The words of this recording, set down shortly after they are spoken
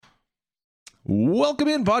Welcome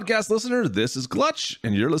in, podcast listener. This is Clutch,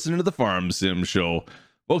 and you're listening to the Farm Sim Show.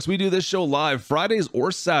 Folks, we do this show live Fridays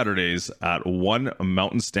or Saturdays at 1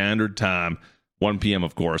 Mountain Standard Time, 1 p.m.,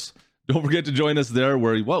 of course. Don't forget to join us there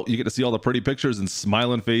where, well, you get to see all the pretty pictures and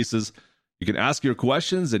smiling faces. You can ask your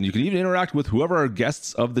questions, and you can even interact with whoever our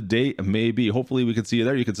guests of the day may be. Hopefully, we can see you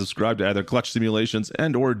there. You can subscribe to either Clutch Simulations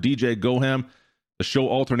and or DJ Goham. The show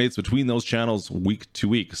alternates between those channels week to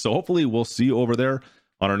week. So hopefully, we'll see you over there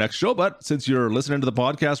on our next show. But since you're listening to the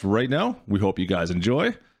podcast right now, we hope you guys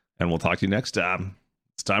enjoy, and we'll talk to you next time.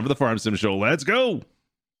 It's time for the Farm Sim Show. Let's go.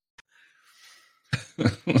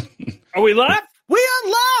 Are we live? We are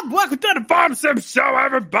live. Welcome to the Farm Sim Show,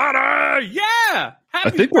 everybody. Yeah. Happy I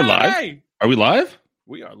think Friday. we're live. Are we live?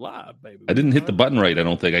 We are live, baby. I didn't hit the button right. I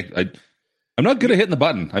don't think I'm not good at hitting the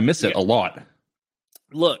button. I miss it a lot.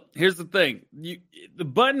 Look, here's the thing. The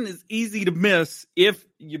button is easy to miss if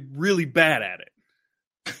you're really bad at it.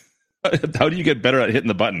 How do you get better at hitting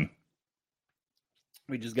the button?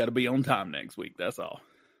 We just got to be on time next week. That's all.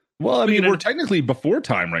 Well, I mean, we're technically before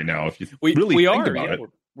time right now. If you we think are, about it,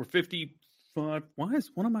 we're 55. Why is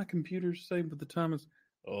one of my computers saying that the time is?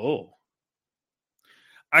 Oh,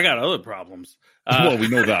 I got other problems. Well, we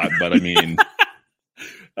know that, but I mean,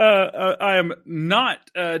 I am not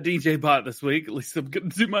DJ Bot this week. At least I'm going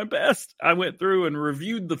to do my best. I went through and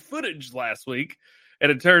reviewed the footage last week,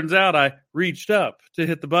 and it turns out I reached up to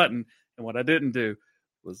hit the button, and what I didn't do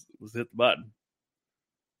was hit the button.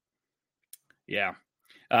 Yeah.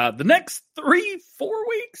 The next 3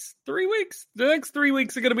 weeks, the next 3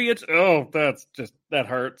 weeks are going to be it. Oh, that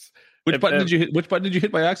hurts. Which button did you hit? Which button did you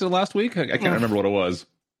hit by accident last week? I can't remember what it was.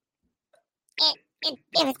 It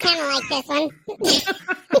was kind of like this one.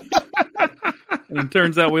 And it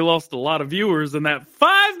turns out we lost a lot of viewers in that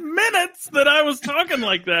 5 minutes that I was talking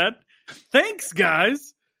like that. Thanks,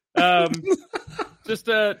 guys. Just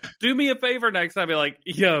do me a favor next time. Be like,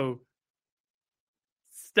 yo,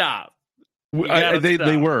 stop.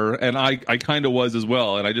 They were, and I kind of was as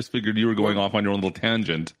well, and I just figured you were going off on your own little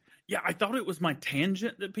tangent. Yeah, I thought it was my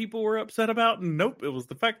tangent that people were upset about. Nope, it was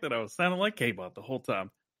the fact that I was sounding like K-Bot the whole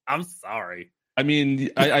time. I'm sorry. I mean,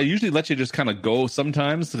 I usually let you just kind of go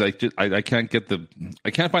sometimes. I can't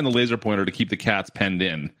find the laser pointer to keep the cats penned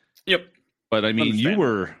in. Yep. But I mean, you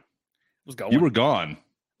were gone.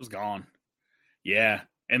 It was gone. Yeah,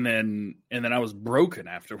 and then I was broken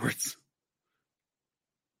afterwards.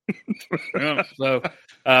 Yeah, so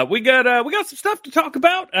we got some stuff to talk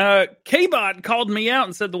about. K-Bot called me out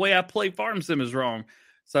and said the way I play Farm Sim is wrong.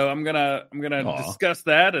 So I'm gonna discuss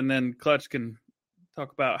that, and then Clutch can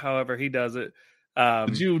talk about however he does it.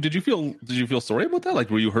 Did you feel sorry about that? Like,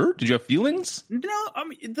 were you hurt? Did you have feelings? No, I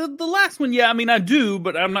mean the last one, yeah. I mean, I do,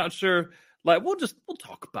 but I'm not sure. Like, we'll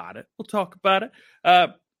talk about it. We'll talk about it.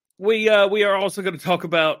 We are also going to talk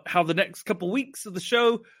about how the next couple weeks of the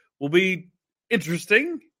show will be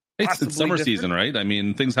interesting. It's summer season, right? I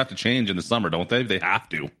mean, things have to change in the summer, don't they? They have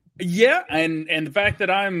to. Yeah, and the fact that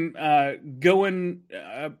I'm going,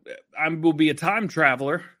 I will be a time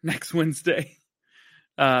traveler next Wednesday.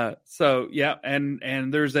 So yeah,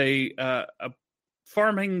 and there's a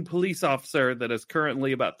farming police officer that is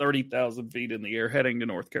currently about 30,000 feet in the air heading to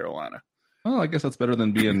North Carolina. Well, I guess that's better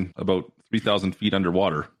than being about 3,000 feet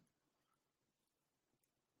underwater.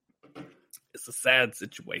 It's a sad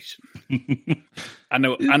situation. I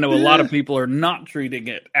know a lot of people are not treating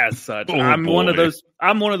it as such. I'm one of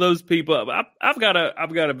those people. I've got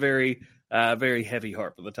a very very heavy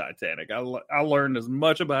heart for the Titanic. I learned as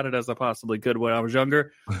much about it as I possibly could when I was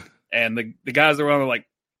younger. And the guys around are like,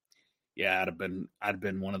 yeah, I'd have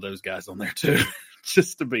been one of those guys on there too,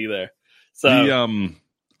 just to be there. So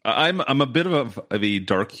I'm a bit of a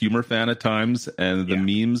dark humor fan at times, and the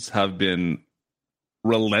memes have been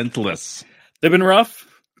relentless. They've been rough.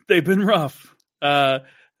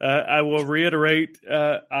 I will reiterate.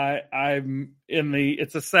 I'm in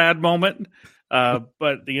it's a sad moment,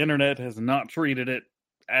 but the internet has not treated it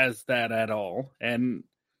as that at all. And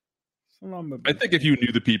I think if you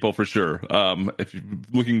knew the people for sure, if you're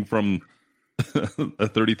looking from a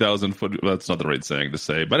 30,000 foot, that's not the right saying to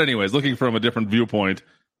say, but anyways, looking from a different viewpoint,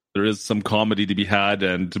 there is some comedy to be had,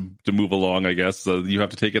 and to move along, I guess you have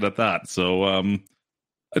to take it at that. So,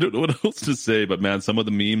 I don't know what else to say, but man, some of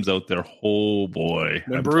the memes out there, oh boy,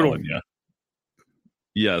 they're brutal.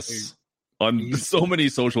 Yes, on so many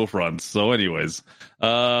social fronts. So, anyways,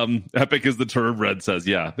 epic is the term. Red says,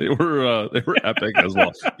 yeah, they were epic as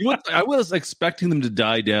well. You know what? I was expecting them to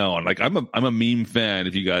die down. Like, I'm a meme fan,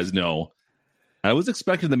 if you guys know. I was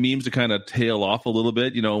expecting the memes to kind of tail off a little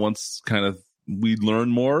bit. You know, once kind of we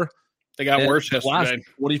learn more. They got worse yesterday. The last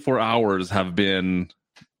 24 hours have been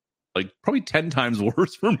like probably 10 times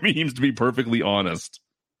worse for memes, to be perfectly honest.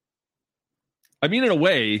 I mean, in a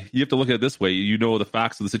way, you have to look at it this way. You know the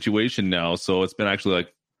facts of the situation now, so it's been actually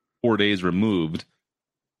like 4 days removed.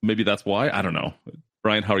 Maybe that's why. I don't know.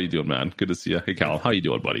 Brian, how are you doing, man? Good to see you. Hey, Cal, how you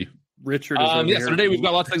doing, buddy? Richard is over so here. today we've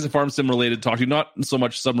got lots of things of Farm Sim related to talk to. Not so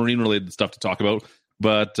much submarine related stuff to talk about,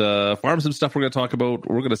 but Farm Sim stuff we're going to talk about.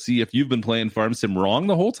 We're going to see if you've been playing Farm Sim wrong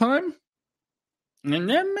the whole time.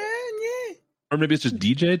 Yeah. Or maybe it's just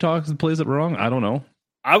DJ talks and plays it wrong. I don't know.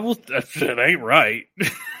 I will. It ain't right. But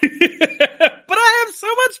I have so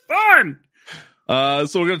much fun.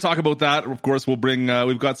 So we're going to talk about that. Of course, we'll bring.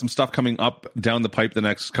 We've got some stuff coming up down the pipe the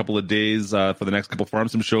next couple of days for the next couple of Farm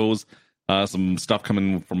Sim shows. Some stuff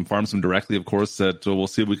coming from Farm Sim directly, of course. That we'll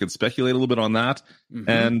see if we can speculate a little bit on that. Mm-hmm.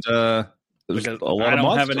 And there's a lot of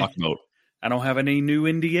mods to talk about. I don't have any new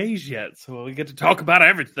NDAs yet, so we get to talk about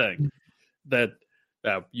everything. That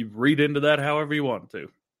you read into that however you want to.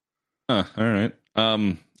 All right.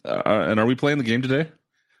 And are we playing the game today?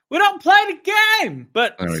 We don't play the game,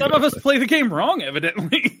 but some of us play the game wrong,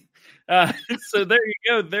 evidently. So there you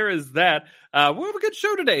go. There is that. We have a good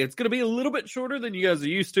show today. It's going to be a little bit shorter than you guys are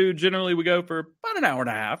used to. Generally, we go for about an hour and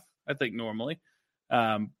a half, I think, normally.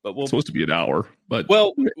 But it's supposed to be an hour. But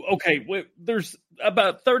okay. There's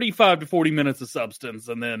about 35 to 40 minutes of substance,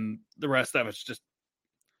 and then the rest of it's just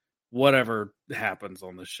whatever happens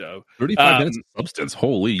on the show. 35 minutes of substance.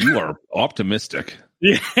 Holy, you are optimistic.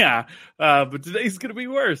 Yeah, but today's going to be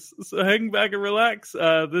worse. So hang back and relax.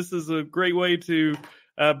 This is a great way to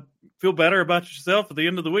feel better about yourself at the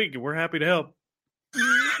end of the week, and we're happy to help.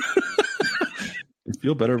 You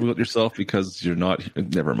feel better about yourself because you're not...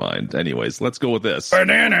 Never mind. Anyways, let's go with this.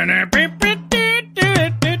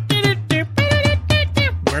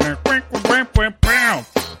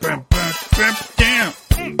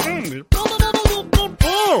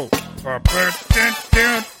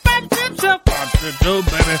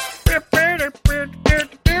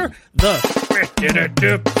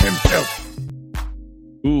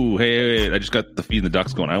 Ooh, hey, I just got the Feed the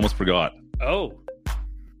Ducks going. I almost forgot. Oh.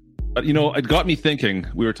 But, it got me thinking.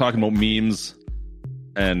 We were talking about memes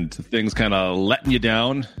and things kind of letting you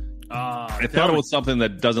down. I thought it was something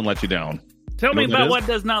that doesn't let you down. Tell me about what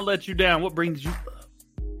does not let you down. What brings you up?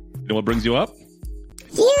 You know what brings you up?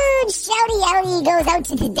 Huge shouty outie goes out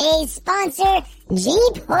to today's sponsor,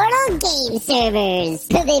 G-Portal Game Servers.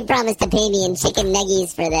 They promised to pay me in chicken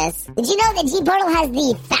nuggies for this. Did you know that G-Portal has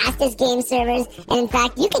the fastest game servers? And in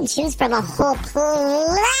fact, you can choose from a whole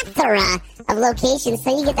plethora of locations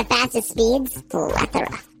so you get the fastest speeds.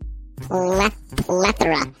 Plethora. I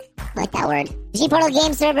like that word. G-Portal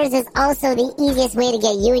Game Servers is also the easiest way to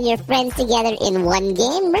get you and your friends together in one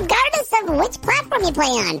game, regardless of which platform you play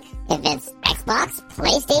on. If it's Xbox,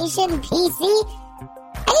 PlayStation, PC,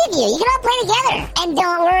 any of you can all play together. And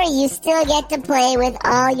don't worry, you still get to play with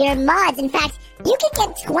all your mods. In fact, you can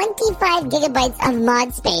get 25 gigabytes of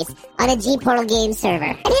mod space on a G-Portal Game Server.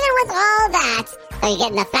 And even with all that, you're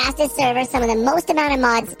getting the fastest server, some of the most amount of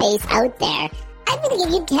mod space out there. I'm going to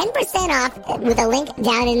give you 10% off with a link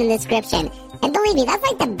down in the description. And believe me, that's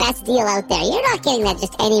like the best deal out there. You're not getting that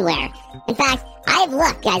just anywhere. In fact, I've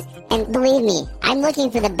looked, guys, and believe me, I'm looking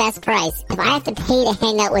for the best price if I have to pay to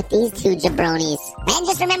hang out with these two jabronis. And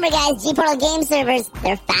just remember, guys, G-Portal Game Servers,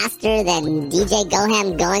 they're faster than DJ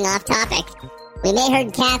Goham going off topic. We may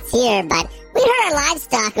herd cats here, but we herd our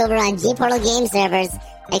livestock over on G-Portal Game Servers.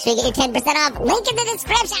 Make sure you get your 10% off. Link in the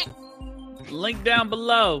description. Link down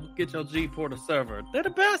below. Get your G-Portal server. They're the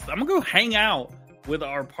best. I'm going to go hang out with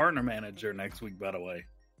our partner manager next week, by the way.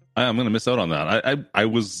 I'm going to miss out on that. I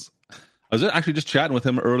was actually just chatting with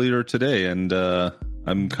him earlier today, and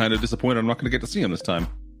I'm kind of disappointed I'm not going to get to see him this time.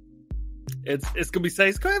 It's going to be safe.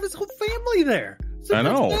 He's going to have his whole family there. So I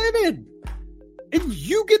know. Excited. And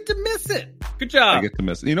you get to miss it. Good job. I get to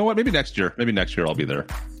miss it. You know what? Maybe next year. I'll be there.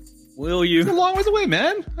 Will you? It's a long ways away,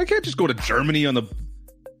 man. I can't just go to Germany on the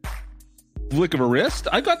flick of a wrist.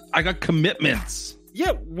 I got commitments.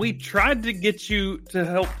 Yeah, we tried to get you to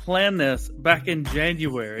help plan this back in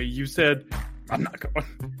January. You said, I'm not going.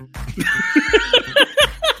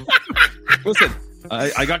 Listen,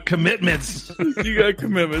 I got commitments. You got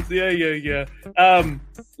commitments. Yeah.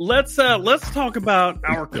 Let's talk about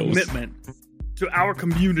our commitment to our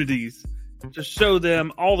communities to show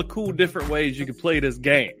them all the cool different ways you can play this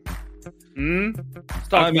game. Let's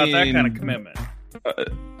talk about that kind of commitment.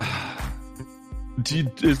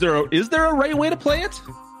 Is there a right way to play it?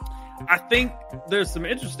 I think there's some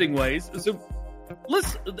interesting ways. So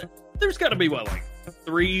there's got to be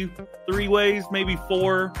three ways, maybe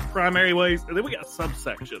 4 primary ways, and then we got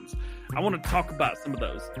subsections. I want to talk about some of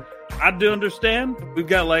those. I do understand. We've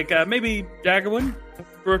got like maybe Daggerwin,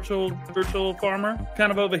 virtual farmer,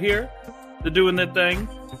 kind of over here. They're doing their thing,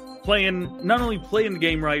 not only playing the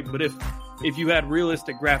game right, but if you had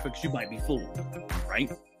realistic graphics, you might be fooled,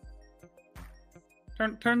 right?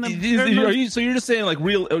 Turn them. So you're just saying like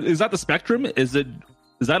real? Is that the spectrum? Is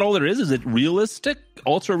that all there is? Is it realistic,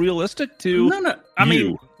 ultra realistic to no? I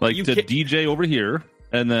mean, like to DJ over here,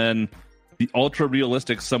 and then the ultra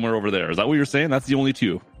realistic somewhere over there. Is that what you're saying? That's the only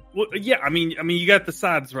two. Well, yeah. I mean, you got the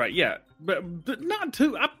sides right, yeah, but not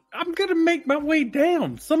too. I'm gonna make my way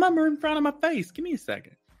down. Some of them are in front of my face. Give me a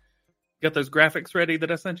second. Got those graphics ready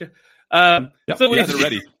that I sent you? Yep, so they're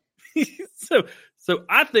ready. So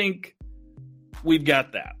I think we've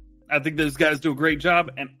got that. I think those guys do a great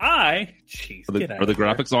job, and are the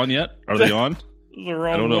graphics on yet? Are they on?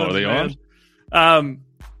 I don't know. Are they on?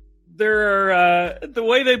 The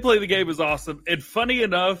way they play the game is awesome. And funny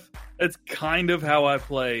enough, it's kind of how I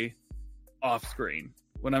play off screen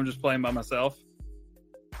when I'm just playing by myself.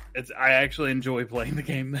 I actually enjoy playing the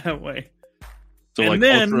game that way. So and like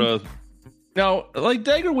then, ultra. Now, like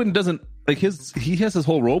Daggerwin doesn't like he has his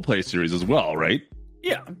whole roleplay series as well, right?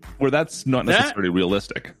 Yeah, where that's not necessarily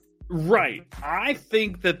realistic. Right. I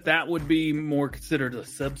think that would be more considered a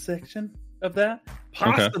subsection of that.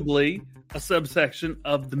 Possibly a subsection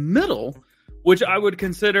of the middle, which I would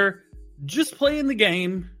consider just playing the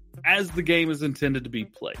game as the game is intended to be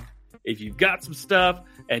played. If you've got some stuff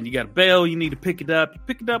and you got a bale, you need to pick it up. You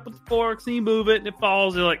pick it up with the forks and you move it and it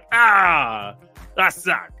falls. You're like, that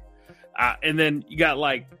suck. And then you got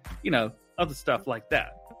like, other stuff like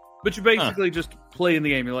that. But you're basically just playing the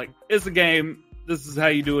game. You're like, it's a game. This is how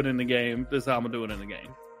you do it in the game. This is how I'm gonna do it in the game.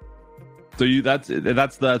 So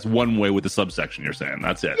that's one way with the subsection. You're saying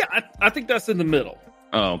that's it. Yeah, I think that's in the middle.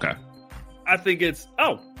 Oh, okay. I think it's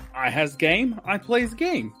I has game. I plays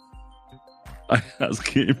game. I has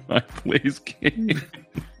game. I plays game.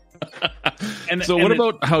 So what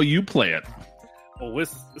about how you play it? Well,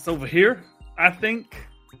 it's over here. I think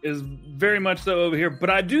is very much so over here. But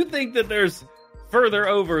I do think that there's further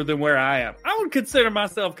over than where I am. I would consider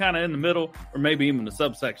myself kind of in the middle, or maybe even the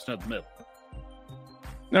subsection of the middle.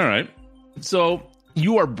 All right. So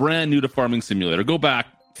you are brand new to Farming Simulator. Go back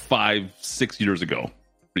 5-6 years ago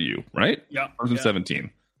for you, right? Yeah. 2017.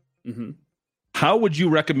 Mm-hmm. How would you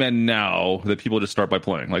recommend now that people just start by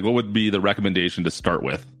playing? Like, what would be the recommendation to start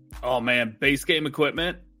with? Oh, man. Base game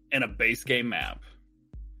equipment and a base game map.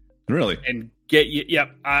 Really? And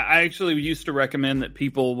I actually used to recommend that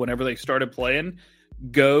people, whenever they started playing,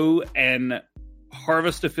 go and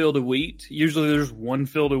harvest a field of wheat. Usually there's one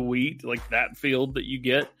field of wheat, like that field that you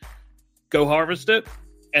get. Go harvest it,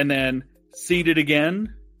 and then seed it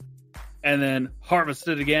again, and then harvest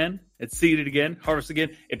it again, and seed it again, harvest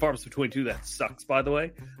again. If harvest between two, that sucks, by the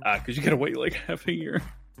way, because you got to wait like half a year.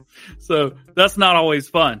 So that's not always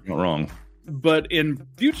fun. Not wrong. But in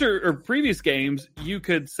future or previous games, you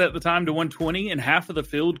could set the time to 120 and half of the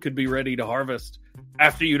field could be ready to harvest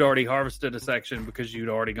after you'd already harvested a section because you'd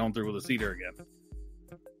already gone through with a seeder again.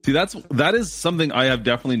 See, that is something I have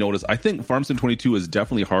definitely noticed. I think Farm Sim 22 is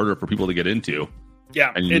definitely harder for people to get into.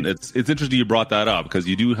 Yeah. And it's interesting you brought that up because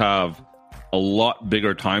you do have a lot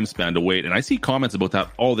bigger time span to wait. And I see comments about that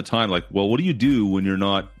all the time. Like, well, what do you do when you're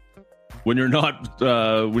not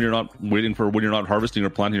harvesting or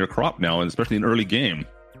planting your crop now, and especially in early game?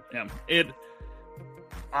 Yeah,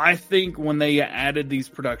 I think when they added these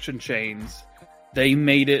production chains, they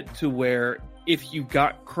made it to where if you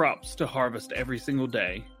got crops to harvest every single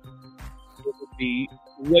day, it would be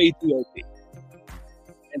way too OP.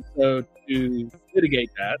 And so to mitigate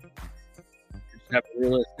that, you just have a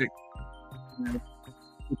realistic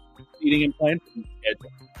feeding and planting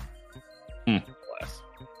schedule.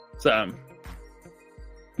 So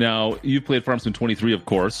now you've played Farm Sim 23, of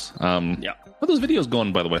course. Yeah. How are those videos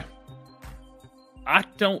going, by the way? I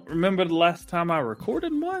don't remember the last time I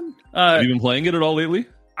recorded one. Have you been playing it at all lately?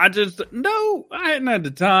 I hadn't had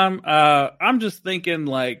the time. I'm just thinking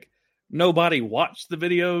like nobody watched the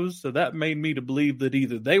videos, so that made me to believe that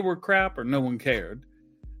either they were crap or no one cared.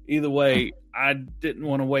 Either way, I didn't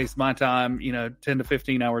want to waste my time, 10 to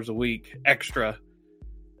 15 hours a week extra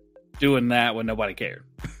doing that when nobody cared.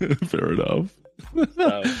 Fair enough.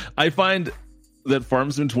 So, I find that Farm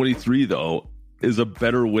Sim 23 though is a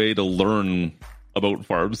better way to learn about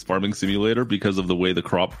Farming Simulator because of the way the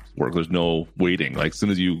crops work. There's no waiting. Like as soon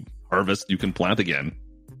as you harvest, you can plant again.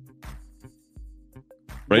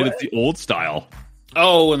 Right? What? It's the old style.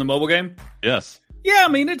 Oh, in the mobile game? Yes. Yeah, I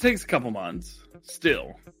mean it takes a couple months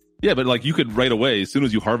still. Yeah, but like you could right away, as soon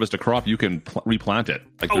as you harvest a crop, you can replant it.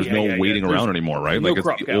 Like there's no waiting around anymore, right? No like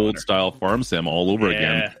it's the old style farm sim all over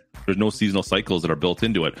again. There's no seasonal cycles that are built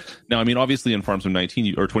into it. Now, I mean, obviously in Farm Sim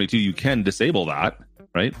 19 or 22, you can disable that,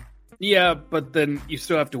 right? Yeah, but then you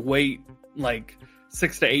still have to wait like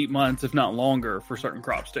 6 to 8 months, if not longer, for certain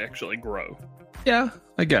crops to actually grow. Yeah,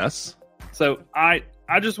 I guess. So I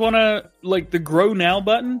just want to, like, the grow now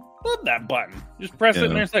button. Love that button. Just press it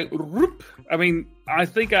and it's like, whoop. I mean, I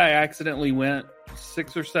think I accidentally went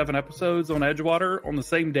 6 or 7 episodes on Edgewater on the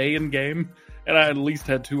same day in game, and I at least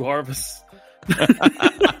had 2 harvests.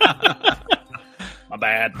 My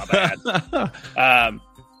bad.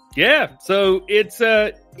 Yeah, so it's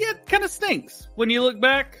it kind of stinks when you look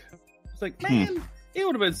back. It's like, man, it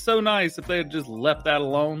would have been so nice if they had just left that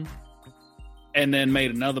alone and then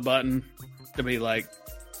made another button to be like,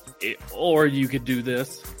 or you could do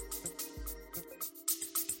this.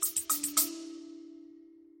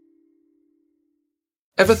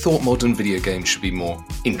 Ever thought modern video games should be more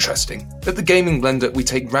interesting? At the Gaming Blender, we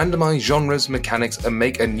take randomized genres, mechanics, and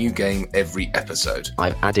make a new game every episode.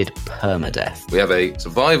 I've added permadeath. We have a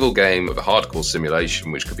survival game of a hardcore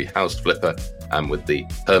simulation, which could be House Flipper, and with the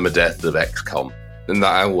permadeath of XCOM. And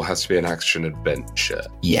that all has to be an action adventure.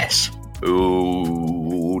 Yes.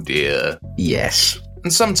 Oh dear. Yes.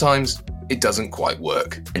 And sometimes it doesn't quite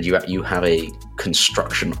work. And you have a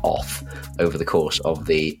construction off over the course of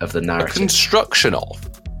the narrative. A construction off.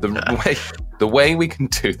 The way we can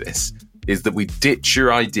do this is that we ditch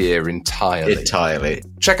your idea entirely.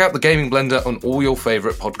 Check out the Gaming Blender on all your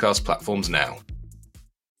favourite podcast platforms now.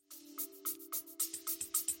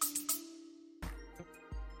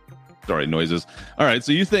 Sorry, noises. All right,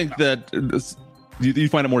 so you think that you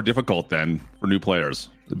find it more difficult then for new players?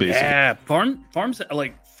 Basically. Yeah,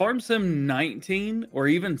 Farm Sim 19 or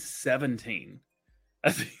even 17.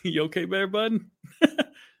 You okay, Bear Bud?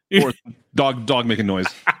 Or dog making noise.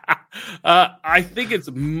 I think it's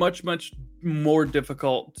much more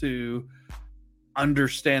difficult to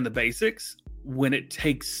understand the basics when it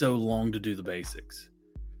takes so long to do the basics.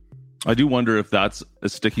 I do wonder if that's a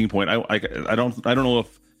sticking point. I don't know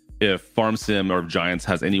if Farm Sim or if Giants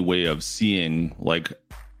has any way of seeing like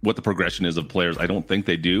what the progression is of players. I don't think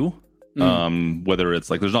they do. Whether it's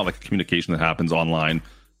like there's not like a communication that happens online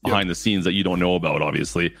behind the scenes that you don't know about,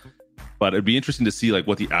 obviously. But it'd be interesting to see like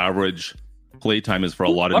what the average play time is for a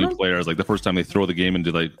lot of new players. Like the first time they throw the game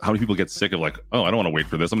into, like, how many people get sick of like, oh, I don't want to wait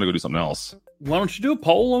for this, I'm gonna go do something else. Why don't you do a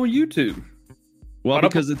poll on YouTube? Well,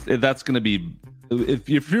 because that's going to be,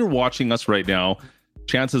 if you're watching us right now,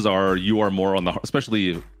 chances are you are more on the,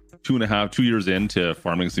 especially 2 years into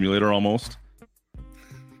Farming Simulator almost.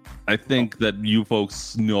 I think that you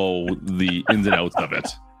folks know the ins and outs of it.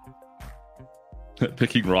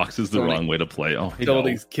 Picking rocks is the wrong way to play. Oh, hey,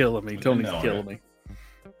 Tony's killing me. Killing me.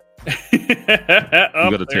 You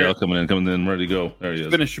got a tail coming in, ready to go. There he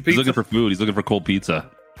is. Finish your pizza. He's looking for food. He's looking for cold pizza.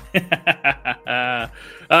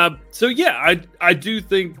 So yeah, I do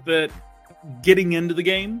think that getting into the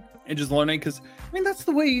game and just learning, because I mean that's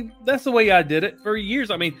the way I did it for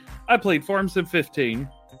years. I mean, I played Farm Sim 15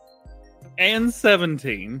 and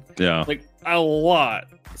 17. Yeah, like a lot.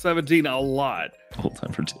 17 a lot. Whole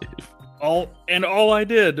time for Dave. All I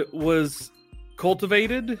did was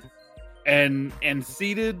cultivated and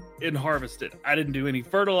seeded and harvested. I didn't do any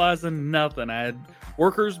fertilizing, nothing. I had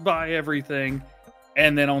workers buy everything,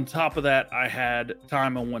 and then on top of that, I had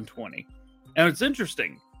time on 120. And it's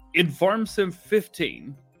interesting, in Farm Sim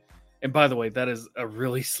 15, and by the way, that is a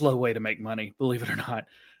really slow way to make money, believe it or not.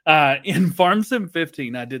 In Farm Sim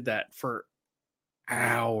 15, I did that for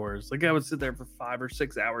hours. Like I would sit there for 5 or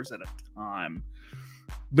 6 hours at a time.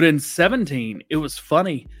 But in 17, it was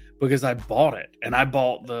funny because I bought it, and I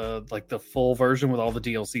bought the full version with all the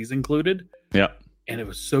DLCs included. Yeah. And it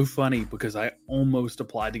was so funny because I almost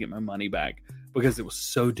applied to get my money back because it was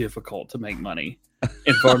so difficult to make money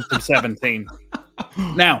in Farm Sim 17.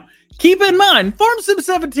 Now, keep in mind, Farm Sim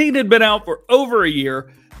 17 had been out for over a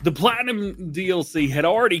year. The Platinum DLC had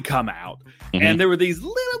already come out, and there were these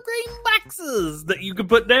little green boxes that you could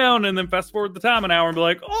put down and then fast forward the time an hour and be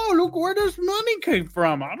like, oh, look where this money came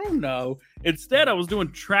from. I don't know. Instead, I was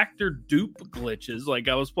doing tractor dupe glitches. Like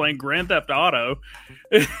I was playing Grand Theft Auto,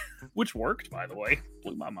 which worked, by the way.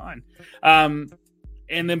 Blew my mind. And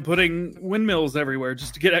then putting windmills everywhere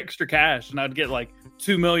just to get extra cash. And I'd get like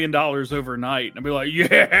 $2 million overnight. And I'd be like,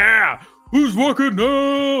 yeah, who's working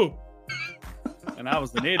now? And I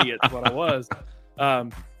was an idiot, is what I was.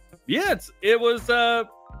 It was,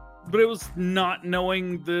 but it was not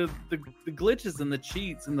knowing the glitches and the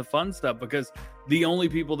cheats and the fun stuff, because the only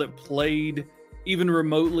people that played even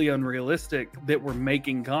remotely unrealistic that were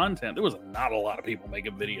making content, there was not a lot of people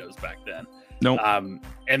making videos back then. No.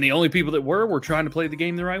 And the only people that were trying to play the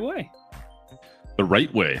game the right way. The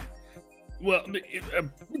right way. Well,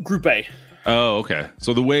 Group A. Oh, okay.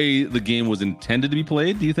 So the way the game was intended to be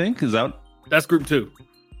played, do you think? That's Group 2.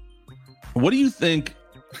 What do you think?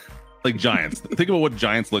 Like Giants, think about what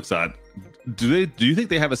Giants looks at. Do you think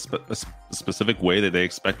they have a specific way that they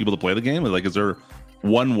expect people to play the game? Like, is there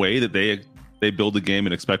one way that they build the game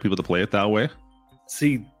and expect people to play it that way?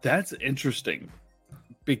 See, that's interesting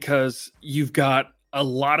because you've got a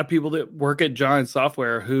lot of people that work at Giant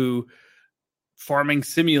Software who Farming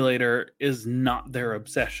Simulator is not their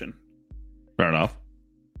obsession. Fair enough.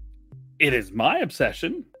 It is my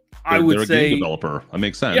obsession. They're a game developer. That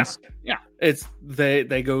makes sense. Yeah. It's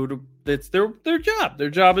they go to it's their job. Their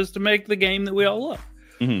job is to make the game that we all love.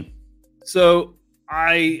 Mm-hmm. So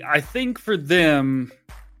I think for them,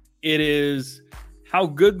 it is how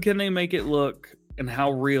good can they make it look and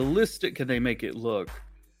how realistic can they make it look,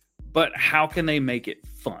 but how can they make it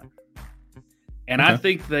fun? And I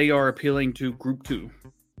think they are appealing to Group 2,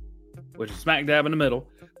 which is smack dab in the middle,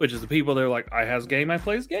 which is the people that are like, I has game, I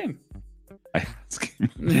plays game.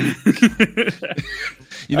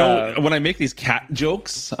 You know, when I make these cat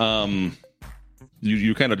jokes,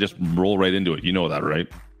 you kind of just roll right into it. You know that, right?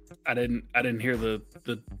 I didn't hear the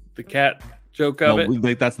cat joke of it.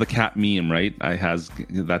 Like that's the cat meme, right? The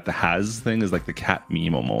has thing is like the cat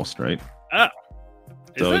meme almost, right?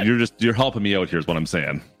 So you're helping me out here is what I'm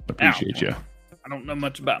saying. Appreciate you. I don't know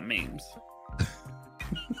much about memes.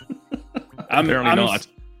 Apparently not.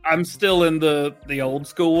 I'm still in the old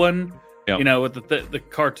school one. Yep. You know, with the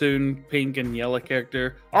cartoon pink and yellow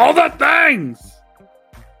character. All the things!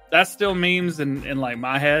 That's still memes in like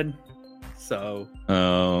my head. So.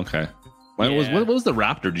 Oh, okay. What was the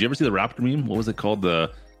raptor? Did you ever see the raptor meme? What was it called?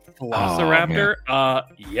 The Velociraptor?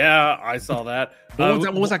 Yeah, I saw that.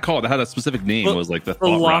 What was that called? It had a specific name. It was like the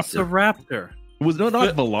Velociraptor. It was not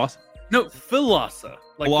Veloc. No, Philosa.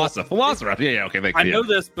 Velociraptor. Yeah, okay. Thank you. I know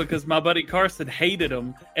this because my buddy Carson hated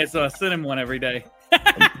them, and so I sent him one every day.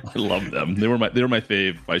 I love them. They were my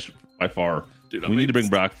fave by far. Dude, we need to bring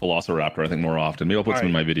back Velociraptor, I think, more often. Maybe I'll put some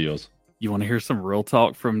in my videos. You want to hear some real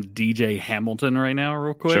talk from DJ Hamilton right now,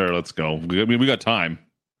 real quick? Sure, let's go. We got time.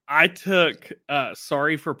 I took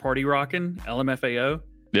Sorry for Party Rockin', LMFAO.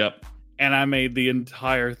 Yep. And I made the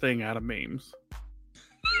entire thing out of memes.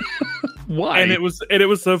 Why? And it was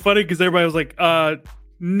so funny because everybody was like,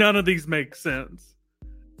 none of these make sense.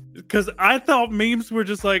 Because I thought memes were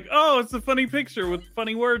just like, oh, it's a funny picture with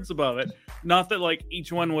funny words above it. Not that like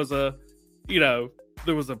each one was there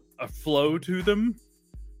was a flow to them.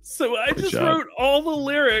 So I just wrote all the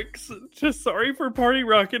lyrics to Sorry for Party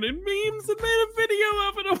Rockin' in memes and made a video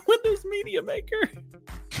of it on Windows Media Maker.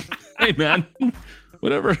 Hey man,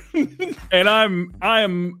 whatever. And I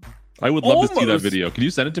would love to see that video. Can you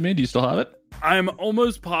send it to me? Do you still have it? I'm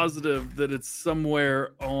almost positive that it's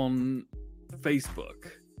somewhere on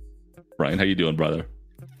Facebook. Brian, how you doing, brother?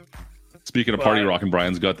 Speaking of party rocking,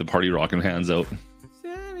 Brian's got the party rocking hands out.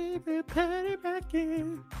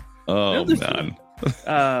 Oh man.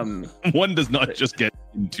 One does not just get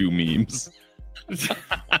into memes.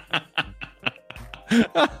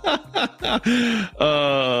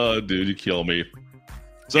 Oh, dude, you kill me.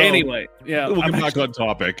 So anyway, yeah, we'll get back on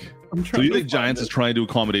topic. So you think Giants is trying to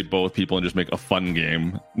accommodate both people and just make a fun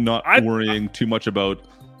game, not worrying too much about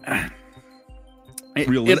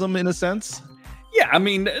realism in a sense? Yeah, I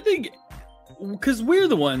mean, I think because we're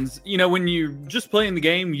the ones, when you're just playing the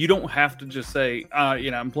game, you don't have to just say,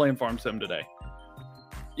 I'm playing Farm Sim today.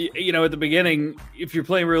 At the beginning, if you're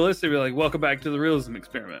playing realistic, you're like, welcome back to the realism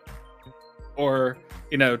experiment. Or,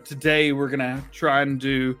 today we're going to try and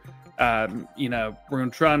do, we're going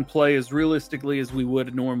to try and play as realistically as we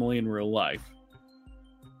would normally in real life.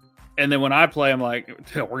 And then when I play, I'm like,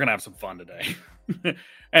 we're going to have some fun today.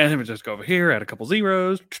 And then we just go over here, add a couple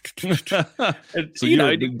zeros. So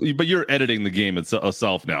but you're editing the game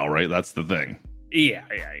itself now, right? That's the thing. Yeah.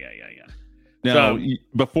 Now,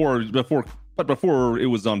 before it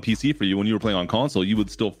was on PC for you, when you were playing on console, you would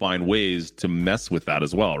still find ways to mess with that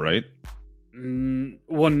as well, right?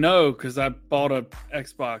 Well, no, because I bought a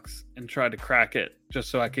Xbox and tried to crack it just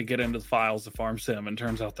so I could get into the files of Farm Sim, and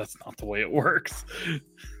turns out that's not the way it works.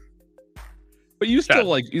 But you still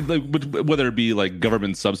like whether it be like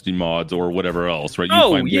government subsidy mods or whatever else, right? You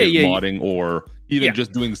find modding or even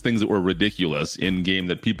just doing things that were ridiculous in game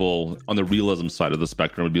that people on the realism side of the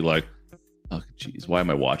spectrum would be like, oh, geez, why am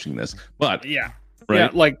I watching this? But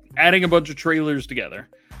right, like adding a bunch of trailers together.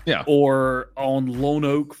 Yeah. Or on Lone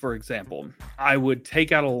Oak, for example, I would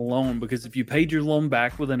take out a loan because if you paid your loan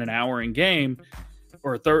back within an hour in game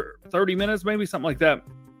or 30 minutes, maybe something like that,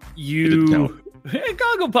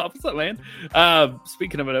 Goggle Pop, what's up, man?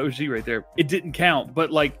 Speaking of an OG right there, it didn't count. But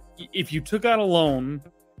like, if you took out a loan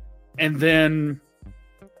and then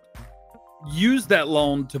use that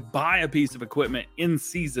loan to buy a piece of equipment in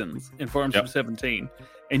seasons in Farm Sim 17,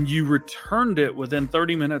 and you returned it within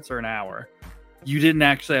 30 minutes or an hour, you didn't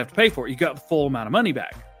actually have to pay for it. You got the full amount of money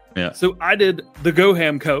back. Yeah. So I did the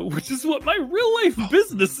GoHam Co., which is what my real life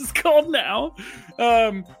business is called now.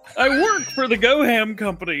 I work for the GoHam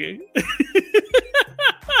company.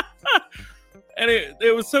 And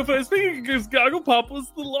it was so funny speaking because Goggle Pop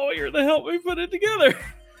was the lawyer that helped me put it together.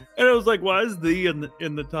 And it was like, why is the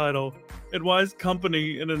in the title? And why is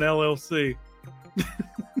company in an LLC?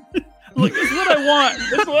 Look, that's what I want.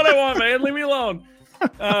 That's what I want, man. Leave me alone.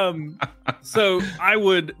 So I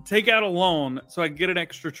would take out a loan so I could get an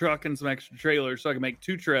extra truck and some extra trailers so I could make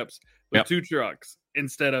 2 trips with 2 trucks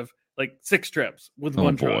instead of like 6 trips with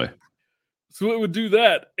one truck. So I would do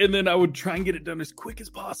that, and then I would try and get it done as quick as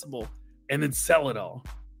possible and then sell it all.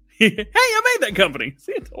 Hey, I made that company.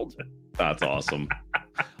 See, I told you. That's awesome.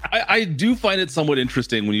 I do find it somewhat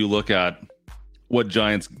interesting when you look at what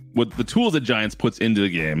the tools that Giants puts into the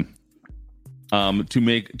game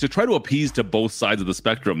to try to appease to both sides of the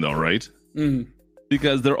spectrum, though, right? Mm-hmm.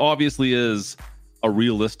 Because there obviously is a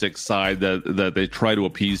realistic side that they try to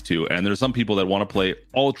appease to, and there's some people that want to play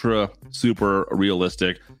ultra super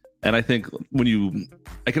realistic. And I think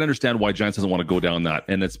I can understand why Giants doesn't want to go down that,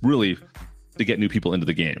 and it's really to get new people into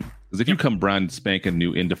the game. Because if you come brand spanking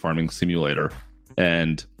new into Farming Simulator,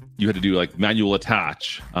 and you had to do like manual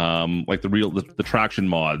attach, like the traction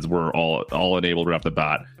mods were all enabled right off the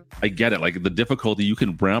bat. I get it. Like the difficulty, you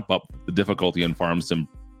can ramp up the difficulty in Farm Sim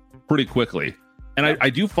pretty quickly, and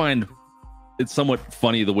I do find it's somewhat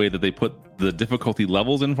funny the way that they put the difficulty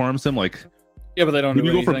levels in Farm Sim. Like, yeah, but they don't do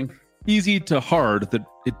anything. From easy to hard, that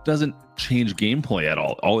it doesn't change gameplay at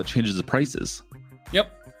all. All it changes is prices.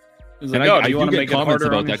 Yep. Like, and I do get comments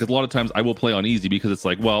about that because a lot of times I will play on easy because it's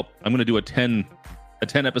like, well, I'm going to do a 10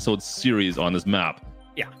 episode series on this map.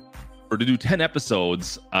 Yeah. Or to do 10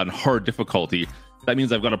 episodes on hard difficulty, that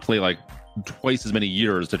means I've got to play like twice as many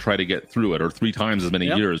years to try to get through it, or 3 times as many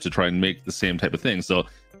years to try and make the same type of thing. So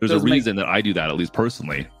there's a reason that I do that, at least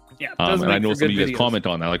personally. Yeah, and I know some of you guys comment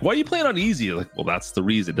on that, like, why are you playing on easy? Like, well, that's the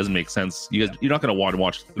reason. It doesn't make sense. You're not going to want to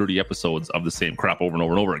watch 30 episodes of the same crap over and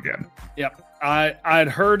over and over again. Yeah, I'd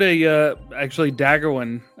heard actually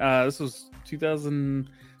Daggerwin. This was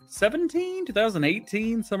 2017,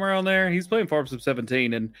 2018, somewhere around there. He's playing Farm Sim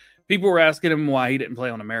 17, and people were asking him why he didn't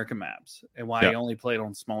play on American maps and why he only played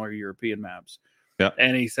on smaller European maps. Yeah,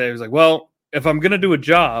 and he said, he was like, well, if I'm going to do a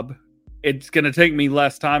job, it's going to take me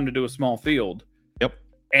less time to do a small field.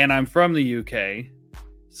 And I'm from the UK,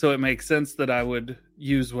 so it makes sense that I would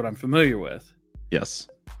use what I'm familiar with. Yes.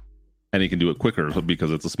 And he can do it quicker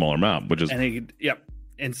because it's a smaller map, which is... And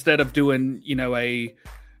instead of doing,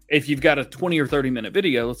 if you've got a 20 or 30 minute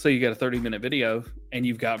video, let's say you got a 30-minute video and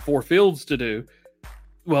you've got 4 fields to do,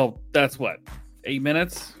 well, that's what? 8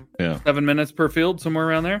 minutes? Yeah. 7 minutes per field, somewhere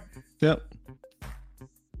around there? Yep.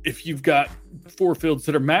 If you've got 4 fields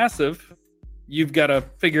that are massive, you've got to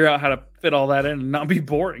figure out how to fit all that in and not be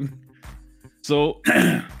boring. So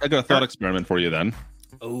I got a thought experiment for you then.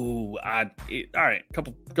 Oh, all right.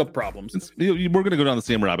 Couple problems. We're going to go down the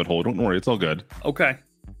same rabbit hole. Don't worry. It's all good. Okay.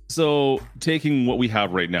 So taking what we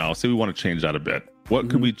have right now, say we want to change that a bit. What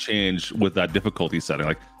could we change with that difficulty setting?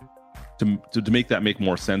 Like to make that make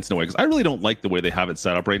more sense in a way? Because I really don't like the way they have it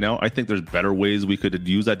set up right now. I think there's better ways we could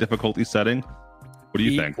use that difficulty setting. What do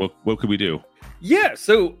you think? What could we do? Yeah.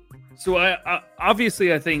 So I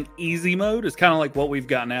obviously I think easy mode is kind of like what we've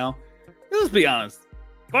got now. Let's be honest,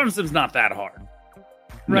 Farm Sim's not that hard,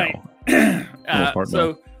 right? No.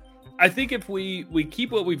 So I think if we keep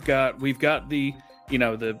what we've got the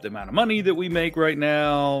the amount of money that we make right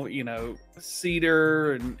now,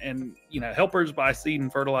 seeder and helpers buy seed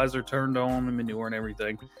and fertilizer turned on and manure and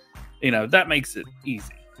everything, that makes it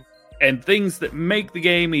easy. And things that make the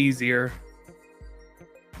game easier.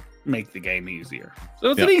 So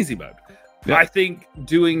it's an easy mode. Yep. I think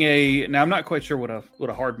doing now I'm not quite sure what a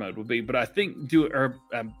hard mode would be, but I think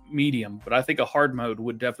medium, but I think a hard mode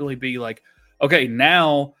would definitely be like, okay,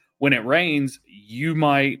 now when it rains, you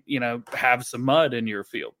might, have some mud in your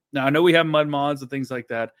field. Now I know we have mud mods and things like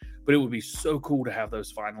that, but it would be so cool to have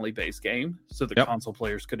those finally based game so the console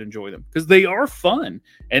players could enjoy them because they are fun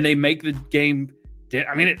and they make the game.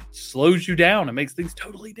 It slows you down. It makes things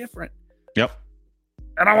totally different. Yep.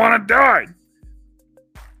 And I want to die.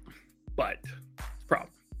 But it's a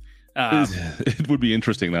problem. It would be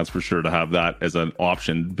interesting, that's for sure, to have that as an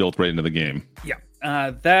option built right into the game. Yeah.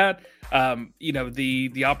 The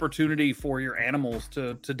opportunity for your animals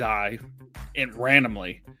to die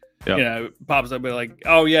randomly. Yep. Pops up and be like,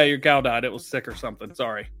 oh yeah, your cow died. It was sick or something.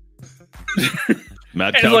 Sorry.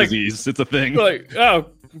 Mad cow disease. It's a thing. Like,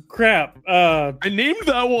 oh crap! I named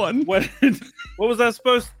that one. What was that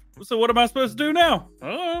supposed? So what am I supposed to do now?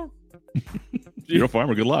 Oh, you're a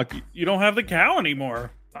farmer. Good luck. You don't have the cow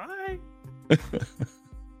anymore. Bye.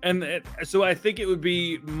 So I think it would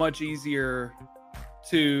be much easier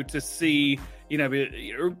to see,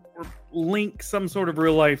 or link some sort of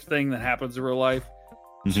real life thing that happens in real life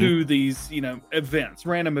to these, events,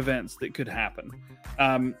 random events that could happen.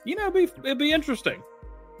 It'd be interesting.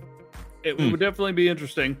 It would definitely be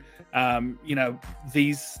interesting.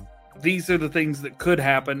 These are the things that could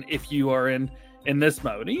happen if you are in this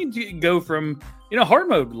mode. You can go from, hard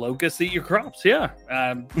mode, locusts eat your crops. Yeah.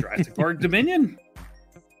 Jurassic Park Dominion.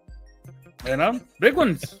 Big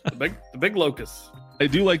ones, the big locusts. I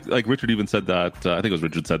do like Richard even said that. I think it was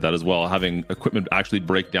Richard said that as well. Having equipment actually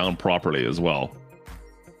break down properly as well.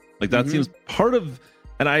 Like that seems part of,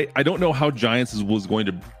 and I don't know how Giants was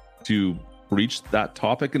going to breach that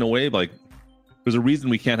topic in a way. Like there's a reason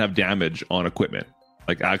we can't have damage on equipment,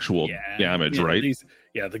 like actual damage, right?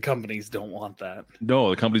 The companies don't want that. No,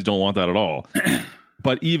 the companies don't want that at all.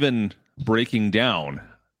 But even breaking down,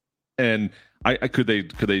 and could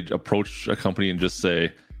they approach a company and just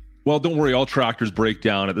say, well, don't worry, all tractors break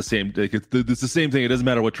down at the same. It's the same thing. It doesn't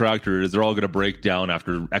matter what tractor it is; they're all going to break down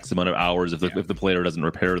after X amount of hours if the player doesn't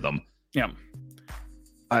repair them. Yeah,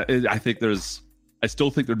 I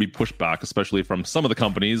still think there'd be pushback, especially from some of the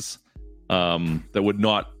companies that would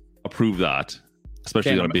not approve that,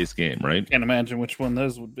 especially on a base game, right? Can't imagine which one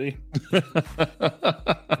those would be.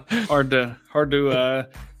 Hard to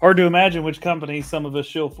imagine which company some of us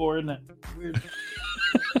shill for, isn't it? Weird.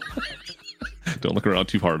 Don't look around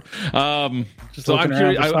too hard. Just so I'm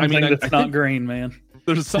curious. I mean, that's not green, man.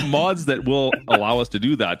 There's some mods that will allow us to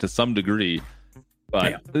do that to some degree.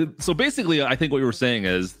 But so basically, I think what you were saying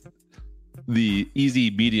is the easy,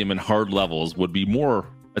 medium, and hard levels would be more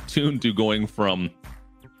attuned to going from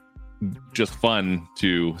just fun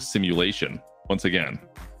to simulation once again.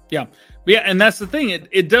 Yeah, and that's the thing.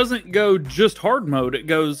 It doesn't go just hard mode. It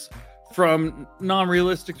goes from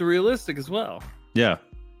non-realistic to realistic as well. Yeah.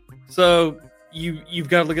 So you've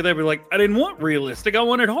got to look at that and be like, I didn't want realistic. I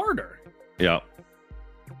wanted harder. Yeah.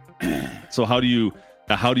 So how do you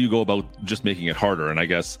go about just making it harder? And I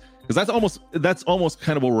guess because that's almost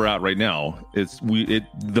kind of where we're at right now.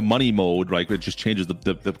 The money mode, right? It just changes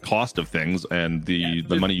the cost of things and the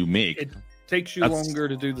money you make. It takes you longer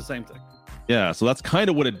to do the same thing. Yeah, so that's kind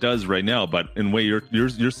of what it does right now. But in a way,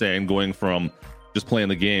 you're saying going from just playing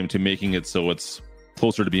the game to making it so it's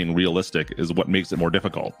closer to being realistic is what makes it more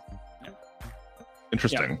difficult. Yeah.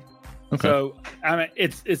 Interesting. Yeah. Okay. So I mean,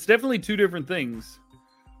 it's definitely two different things,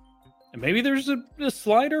 and maybe there's a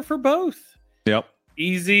slider for both. Yep.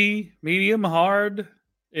 Easy, medium, hard,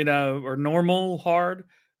 or normal, hard,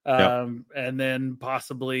 and then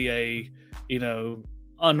possibly a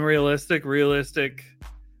unrealistic, realistic.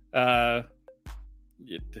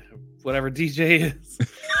 Whatever DJ is.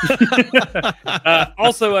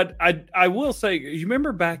 Also, I will say, you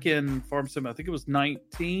remember back in Farm Sim, I think it was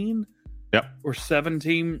 19 or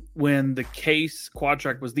 17, when the Case quad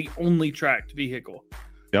track was the only tracked vehicle.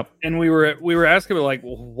 Yep. And we were asking, like,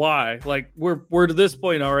 well, why? Like, we're to this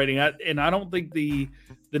point already, and I don't think the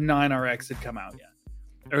 9RX had come out yet,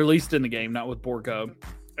 or at least in the game, not with Borgo.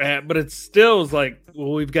 But it still was like,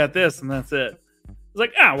 well, we've got this, and that's it. It's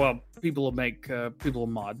like, well, people will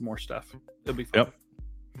mod more stuff. It'll be fun. Yep.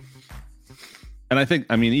 And I think,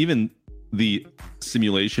 even the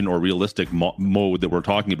simulation or realistic mode that we're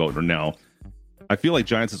talking about now, I feel like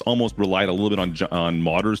Giants has almost relied a little bit on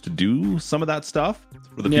modders to do some of that stuff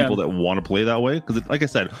for the people that want to play that way. Because, like I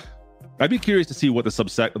said, I'd be curious to see what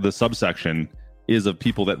the subsection is of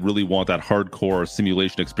people that really want that hardcore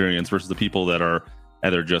simulation experience versus the people that are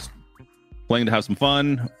either just playing to have some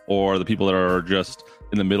fun, or the people that are just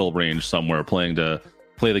in the middle range somewhere playing to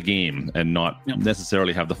play the game and not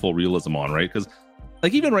necessarily have the full realism on, right? Because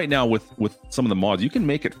like even right now with some of the mods, you can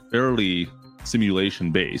make it fairly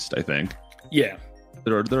simulation based, I think. Yeah.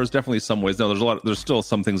 There's definitely some ways. Now there's still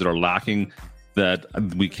some things that are lacking that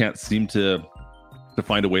we can't seem to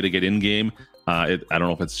find a way to get in game. I don't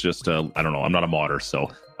know if it's just I don't know. I'm not a modder, so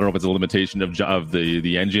I don't know if it's a limitation of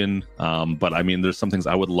the engine. But there's some things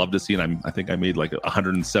I would love to see, and I think I made like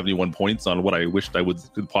 171 points on what I wished I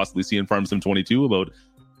could possibly see in Farm Sim 22 about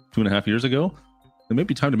 2.5 years ago. It may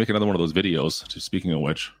be time to make another one of those videos. Speaking of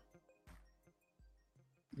which,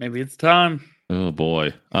 maybe it's time. Oh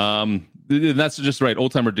boy, that's just right.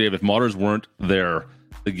 Old Timer Dave. If modders weren't there,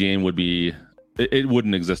 the game would be. It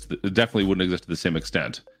wouldn't exist. It definitely wouldn't exist to the same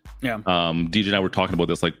extent. Yeah. DJ and I were talking about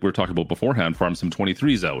this, like we were talking about beforehand. Farm Sim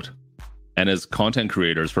 23 is out, and as content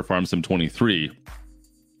creators for Farm Sim 23,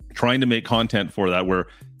 trying to make content for that where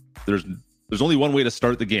there's only one way to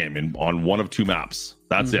start the game on one of two maps.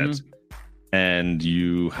 That's it. And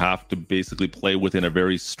you have to basically play within a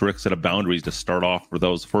very strict set of boundaries to start off for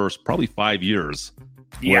those first probably 5 years,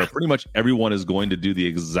 where pretty much everyone is going to do the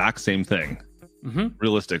exact same thing.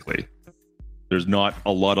 Realistically, there's not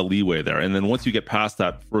a lot of leeway there. And then once you get past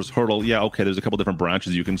that first hurdle, there's a couple different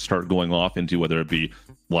branches you can start going off into, whether it be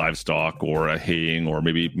livestock or a haying or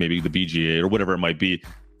maybe the BGA or whatever it might be,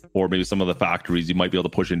 or maybe some of the factories you might be able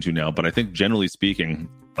to push into now. But I think generally speaking,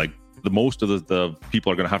 like the most of the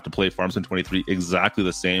people are going to have to play Farm Sim 23 exactly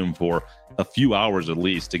the same for a few hours at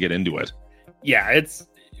least to get into it. Yeah,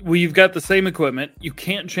 you've got the same equipment. You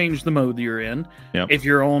can't change the mode you're in. Yep. If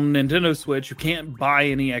you're on Nintendo Switch, you can't buy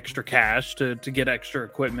any extra cash to get extra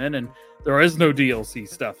equipment, and there is no DLC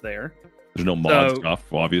stuff there. There's no mod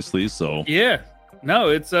stuff, obviously. So yeah, no,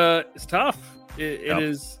 it's tough. It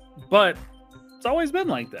is, but it's always been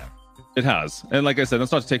like that. It has. And like I said,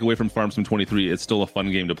 that's not to take away from Farm Sim 23. It's still a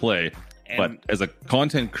fun game to play. But as a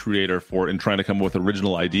content creator and trying to come up with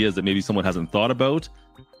original ideas that maybe someone hasn't thought about,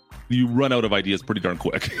 you run out of ideas pretty darn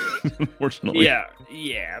quick, unfortunately. Yeah.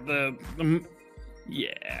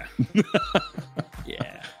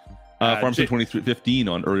 Farm Sim 2015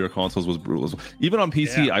 on earlier consoles was brutal. Even on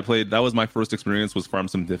PC, I played. That was my first experience was Farm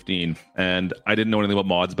Sim 15, and I didn't know anything about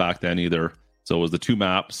mods back then either. So it was the two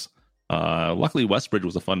maps. Luckily, Westbridge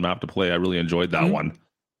was a fun map to play. I really enjoyed that one.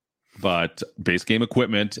 But base game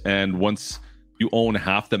equipment, and once you own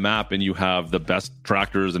half the map and you have the best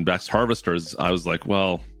tractors and best harvesters, I was like,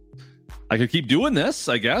 well, I could keep doing this,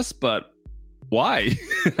 I guess, but why?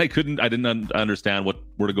 I didn't understand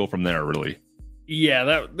where to go from there, really.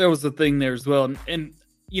 Yeah, that was the thing there as well. And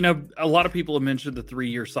you know, a lot of people have mentioned the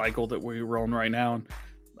 3-year cycle that we're on right now. And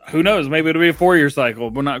who knows, maybe it'll be a 4-year cycle.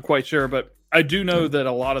 We're not quite sure, but I do know that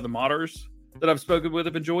a lot of the modders that I've spoken with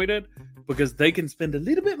have enjoyed it because they can spend a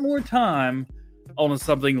little bit more time on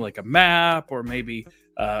something like a map or maybe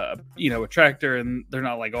a tractor, and they're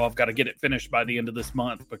not like, oh, I've got to get it finished by the end of this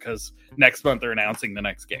month because next month they're announcing the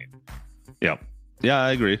next game. Yeah,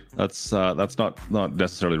 I agree. That's not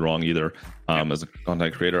necessarily wrong either. As a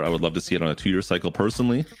content creator, I would love to see it on a 2-year cycle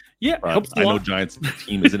personally. Yeah, I know Giants'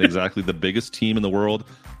 team isn't exactly the biggest team in the world.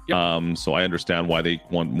 So I understand why they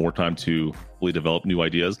want more time to fully develop new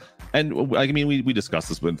ideas. And I mean, we discussed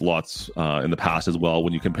this with lots in the past as well.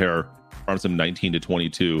 When you compare Farm Sim 19 to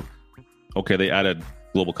 22, okay, they added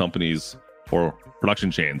global companies or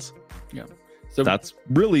production chains. Yeah. So that's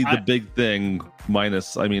really the big thing.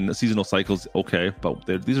 Minus, I mean, the seasonal cycles, okay, but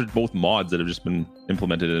these are both mods that have just been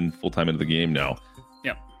implemented in full time into the game now.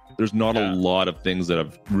 Yeah. There's not a lot of things that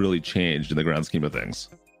have really changed in the grand scheme of things.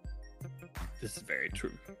 This is very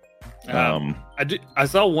true. I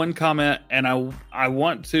saw one comment, and I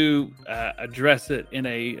want to address it in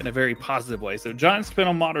a very positive way. So, Giants depend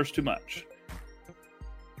on modders too much.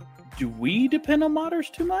 Do we depend on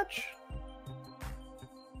modders too much?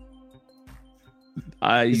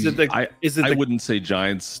 I wouldn't say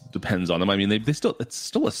Giants depends on them. I mean, it's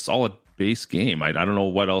still a solid base game. I don't know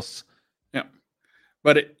what else. Yeah,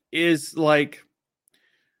 but it is like,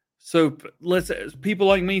 so let's say people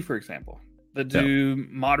like me, for example, that do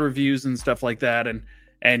mod reviews and stuff like that, and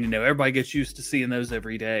you know, everybody gets used to seeing those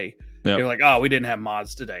every day. They're like, oh, we didn't have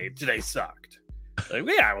mods today. Today sucked. Like,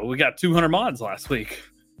 we got 200 mods last week,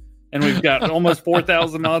 and we've got almost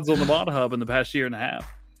 4,000 mods on the Mod Hub in the past year and a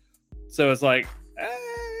half. So it's like,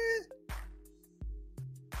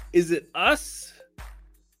 is it us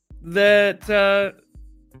that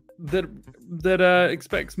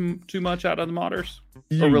expects too much out of the modders?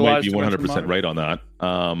 You might be 100% right on that.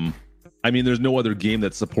 I mean, there's no other game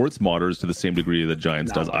that supports modders to the same degree that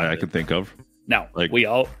Giants does. I can think of. No, like we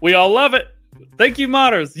all love it. Thank you,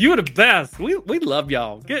 modders. You're the best. We love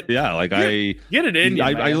y'all. Get it in.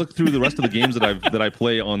 I look through the rest of the games that I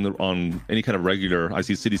play on any kind of regular. I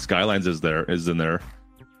see City Skylines is in there.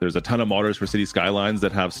 There's a ton of modders for City Skylines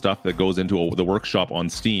that have stuff that goes into the workshop on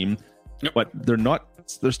Steam, but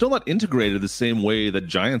they're still not integrated the same way that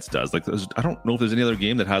Giants does. Like, I don't know if there's any other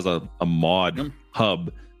game that has a mod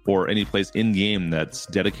hub or any place in game that's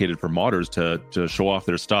dedicated for modders to show off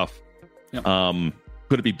their stuff.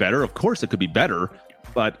 Could it be better? Of course it could be better,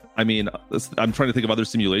 but I mean, I'm trying to think of other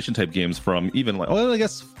simulation type games from even like, I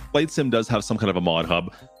guess Flight Sim does have some kind of a mod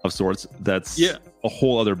hub of sorts. That's a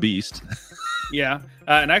whole other beast.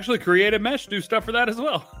 And actually Creative Mesh do stuff for that as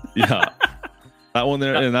well. That one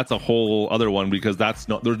there, and that's a whole other one because there's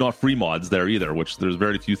not free mods there either, which there's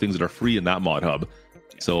very few things that are free in that mod hub.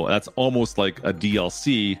 So that's almost like a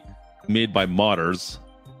DLC made by modders.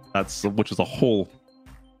 Which is a whole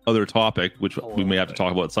other topic, which we may have to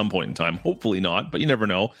talk about at some point in time. Hopefully not, but you never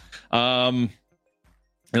know. And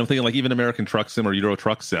I'm thinking like even American Truck Sim or Euro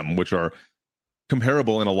Truck Sim, which are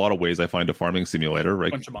comparable in a lot of ways, I find, to Farming Simulator,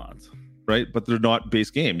 right? Bunch of mods, right? But they're not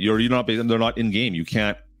base game. They're not in game. You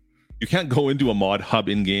can't go into a mod hub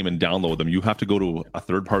in game and download them. You have to go to a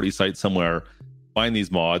third party site somewhere, find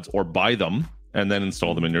these mods or buy them, and then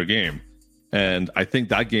install them in your game. And I think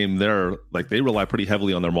that game there, like they rely pretty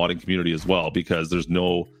heavily on their modding community as well, because there's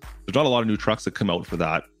not a lot of new trucks that come out for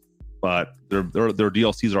that, but their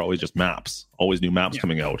DLCs are always just maps, always new maps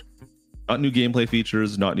coming out. Not new gameplay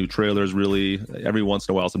features, not new trailers really. Every once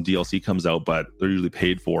in a while some DLC comes out, but they're usually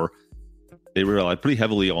paid for. They rely pretty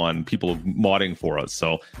heavily on people modding for us.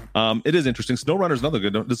 So it is interesting. SnowRunner's another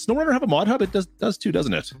good. Does SnowRunner have a mod hub? It does too,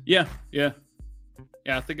 doesn't it? Yeah.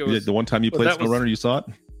 I think it was the one time you played SnowRunner, you saw it?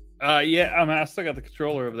 Yeah, I still got the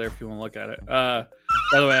controller over there if you want to look at it. By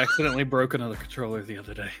the way, I accidentally broke another controller the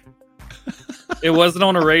other day. It wasn't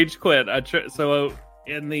on a rage quit. So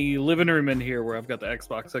in the living room in here where I've got the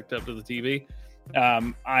Xbox hooked up to the TV,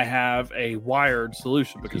 I have a wired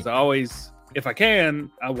solution because I always, if I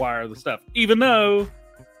can, I wire the stuff. Even though,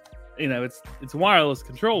 it's a wireless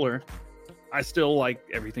controller, I still like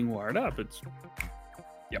everything wired up.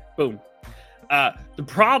 Boom. The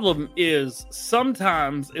problem is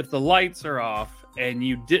sometimes if the lights are off and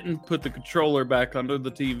you didn't put the controller back under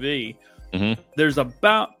the TV, there's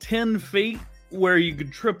about 10 feet where you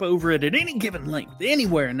could trip over it at any given length,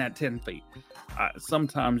 anywhere in that 10 feet.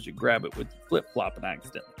 Sometimes you grab it with the flip-flop and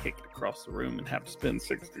accidentally kick it across the room and have to spend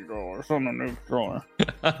 $60 on a new controller.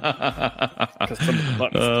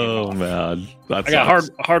 Oh, man. I got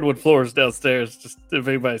hardwood floors downstairs, just if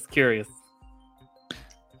anybody's curious.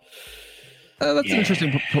 That's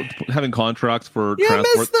interesting, having contracts for transport.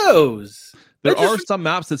 I miss those. There are some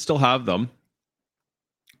maps that still have them.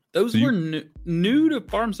 Those were new to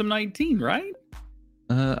Farm Sim 19, right?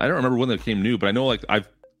 I don't remember when they came new, but I know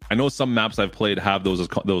I know some maps I've played have those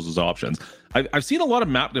as options. I've seen a lot of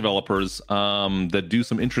map developers that do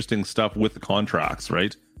some interesting stuff with the contracts,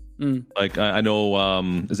 right? Like I know,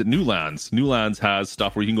 is it Newlands? Newlands has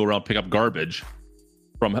stuff where you can go around pick up garbage.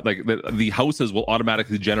 From like the houses will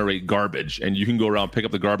automatically generate garbage, and you can go around, pick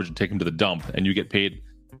up the garbage, and take them to the dump, and you get paid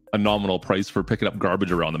a nominal price for picking up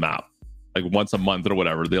garbage around the map. Like once a month or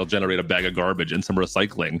whatever, they'll generate a bag of garbage and some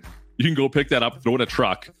recycling. You can go pick that up, throw it in a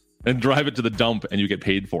truck, and drive it to the dump, and you get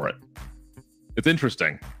paid for it. It's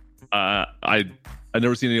interesting. I've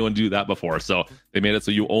never seen anyone do that before. So they made it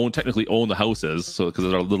so you technically own the houses, so because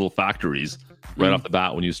there are little factories right off the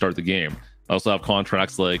bat when you start the game. I also have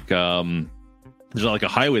contracts like there's like a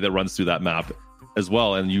highway that runs through that map as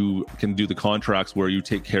well, and you can do the contracts where you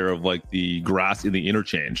take care of like the grass in the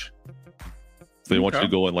interchange. So they want you to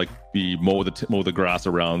go and like mow the grass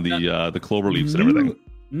around the clover leaves and everything.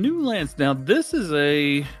 Newlands. Now this is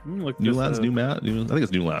Newlands. I think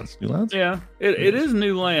it's Newlands. Newlands. Yeah, it is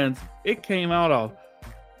Newlands. It came out of.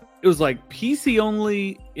 It was like PC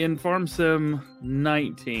only in Farm Sim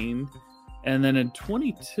 19, and then in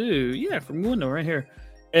 22, from window right here.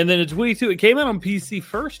 And then in 22, it came out on PC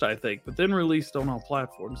first, I think, but then released on all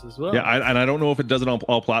platforms as well. Yeah, and I don't know if it does it on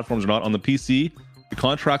all platforms or not. On the PC, the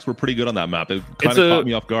contracts were pretty good on that map. It kind of caught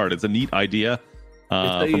me off guard. It's a neat idea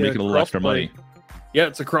for making a little extra money. Yeah,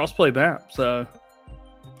 it's a cross-play map, so it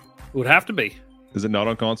would have to be. Is it not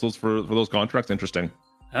on consoles for those contracts? Interesting.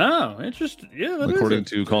 Oh, interesting. Yeah, according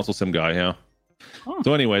to Console Sim Guy, yeah. Huh.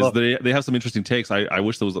 So anyways, they have some interesting takes. I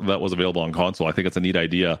wish that was available on console. I think it's a neat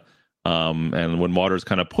idea. And when modders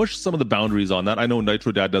kind of push some of the boundaries on that, I know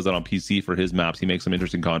Nitro Dad does that on PC for his maps. He makes some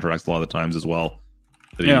interesting contracts a lot of the times as well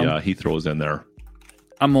that he throws in there.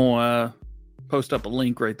 I'm gonna post up a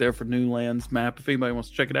link right there for Newlands map if anybody wants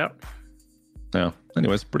to check it out. Yeah.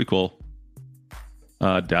 Anyways, pretty cool.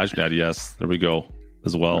 Dash Dad, yes, there we go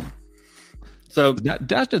as well. So Dash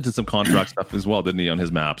Dad did some contract stuff as well, didn't he, on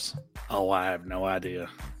his maps? Oh, I have no idea.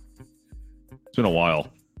 It's been a while.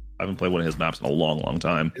 I haven't played one of his maps in a long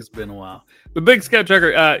time. It's been a while. But Big Scout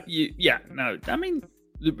Tracker, I mean,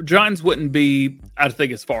 the Giants wouldn't be, I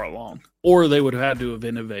think, as far along. Or they would have had to have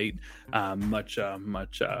innovate much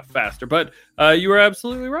faster. But you were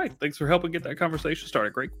absolutely right. Thanks for helping get that conversation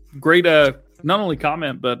started. Great, not only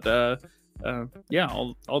comment, but all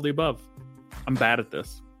the above. I'm bad at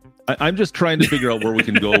this. I'm just trying to figure out where we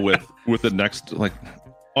can go with the next, like,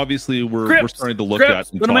 obviously we're starting to look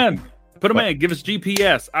at and Put them in. Give us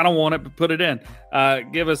GPS. I don't want it, but put it in.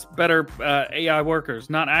 Give us better AI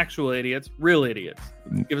workers, not actual idiots, real idiots.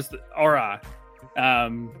 Give us the RI.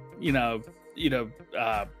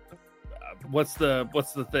 What's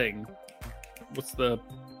the thing? What's the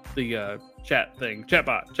chat thing?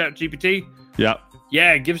 Chatbot. Chat GPT. Yeah.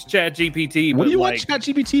 Yeah, it gives ChatGPT. What do you want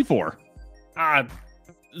ChatGPT for?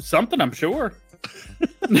 Something, I'm sure.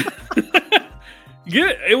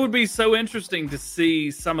 Yeah, it would be so interesting to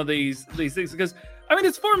see some of these things because I mean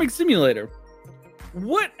it's Farming Simulator.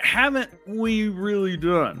 What haven't we really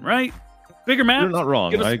done, right? Bigger maps. You're not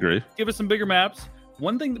wrong. I agree. Give us some bigger maps.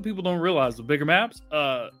 One thing that people don't realize with bigger maps,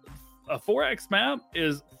 a 4X map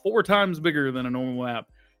is 4 times bigger than a normal map,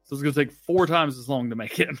 so it's going to take 4 times as long to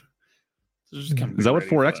make it. So just is that what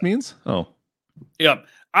 4X means? Oh, yeah.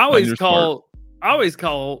 I always call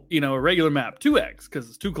a regular map 2X because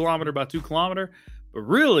it's 2 kilometer by 2 kilometer, but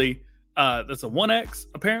really that's a 1X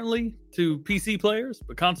apparently to PC players,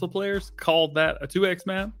 but console players called that a 2X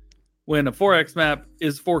map when a 4X map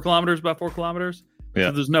is 4 kilometers by 4 kilometers. Yeah.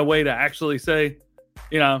 So there's no way to actually say,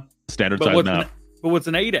 standard size map. But what's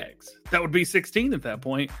an 8X? That would be 16 at that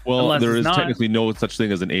point. Well, there is technically no such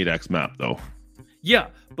thing as an 8X map, though. Yeah,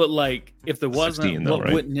 but like if there wasn't, 16, though,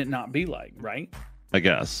 right? Wouldn't it not be like, right? I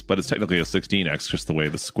guess, but it's technically a 16X, just the way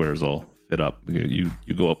the squares all fit up. You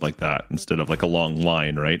go up like that instead of like a long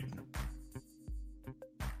line, right?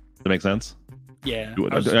 Does that make sense? Yeah.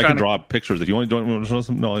 I can draw pictures if you want.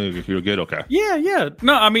 No, you're good. Okay. Yeah.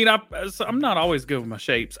 No, I mean, I'm not always good with my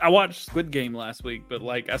shapes. I watched Squid Game last week, but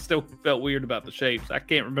like I still felt weird about the shapes. I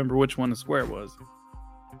can't remember which one the square was.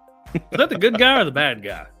 Is that the good guy or the bad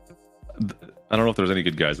guy? I don't know if there's any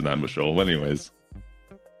good guys in that show. But anyways,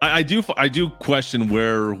 I do question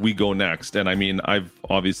where we go next. And I mean, I've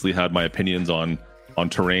obviously had my opinions on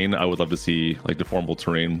terrain. I would love to see like deformable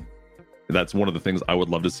terrain. That's one of the things I would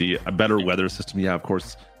love to see. A better weather system, yeah, of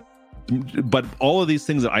course. But all of these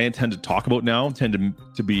things that I intend to talk about now tend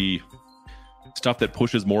to be stuff that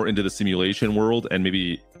pushes more into the simulation world and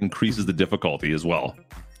maybe increases the difficulty as well.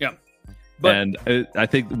 Yeah. And I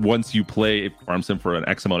think once you play Farm Sim for an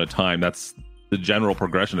X amount of time, that's the general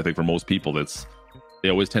progression, I think, for most people. They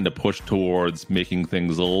always tend to push towards making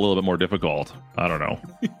things a little bit more difficult. I don't know.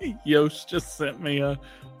 Yosh just sent me a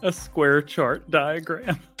square chart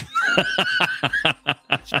diagram.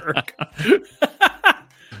 Jerk.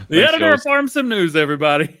 The editor of Farm Sim News,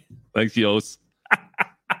 everybody. Thanks, Yosh. I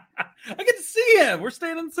get to see him. We're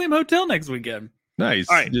staying in the same hotel next weekend. Nice.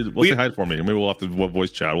 All right. Say hi for me. Maybe we'll have to voice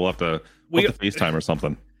chat. We'll have to FaceTime or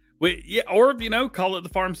something. Or call it the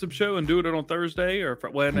Farm Sim Show and do it on Thursday. Or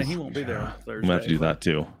he won't be there on Thursday. We'll have to do that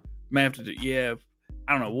too. May have to do. Yeah.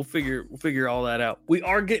 I don't know. We'll figure all that out. We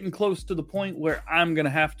are getting close to the point where I'm gonna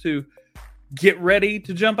have to get ready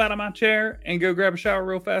to jump out of my chair and go grab a shower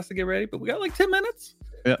real fast to get ready. But we got like 10 minutes.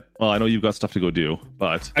 Yeah. Well, I know you've got stuff to go do,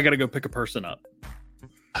 but I gotta go pick a person up.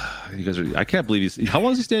 You guys I can't believe how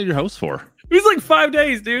long does he stay at your house for? It was like 5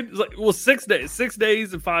 days, dude. It was like 6 days. 6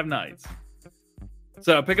 days and 5 nights.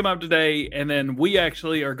 So I pick him up today, and then we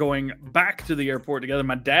actually are going back to the airport together.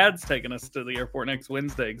 My dad's taking us to the airport next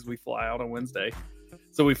Wednesday because we fly out on Wednesday.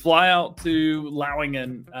 So we fly out to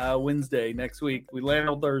Lauingen Wednesday next week. We land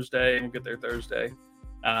on Thursday, and we'll get there Thursday.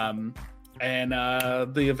 And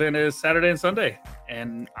the event is Saturday and Sunday.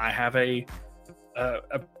 And I have an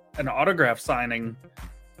autograph signing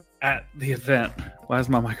at the event. Why is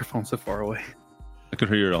my microphone so far away? I could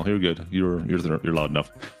hear you all. You're good. You're loud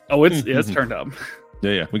enough. Oh, it's turned up.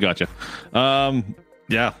 Yeah, we got you. I'm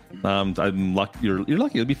lucky. You're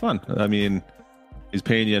lucky. It'll be fun. I mean, he's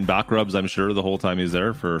paying you in back rubs, I'm sure, the whole time he's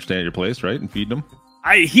there for staying at your place, right? And feeding him.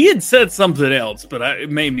 He had said something else, but it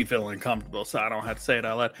made me feel uncomfortable, so I don't have to say it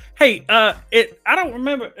out loud. Hey, I don't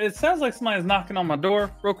remember. It sounds like somebody's knocking on my door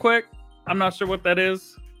real quick. I'm not sure what that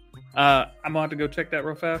is. I'm gonna have to go check that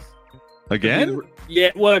real fast. Again? Yeah,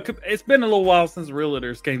 well, it's been a little while since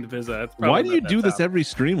realtors came to visit. Why do you do this every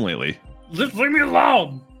stream lately? Just leave me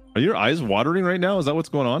alone. Are your eyes watering right now? Is that what's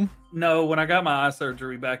going on? No, when I got my eye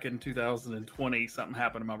surgery back in 2020, something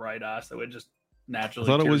happened to my right eye, so it just naturally.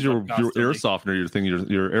 I thought it was your air softener,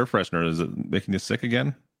 your air freshener. Is it making you sick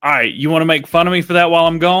again? All right, you want to make fun of me for that while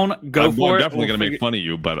I'm gone? I'm definitely going to make fun of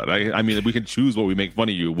you, but I mean, we can choose what we make fun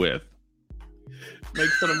of you with. Make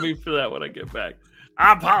fun of me for that when I get back.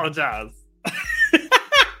 I apologize.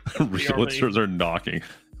 Realtors are knocking.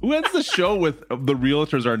 Who ends the show with the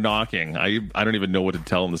realtors are knocking? I don't even know what to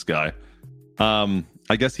tell this guy.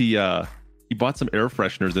 I guess he bought some air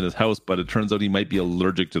fresheners in his house, but it turns out he might be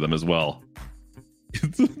allergic to them as well.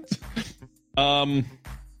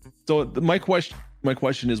 So my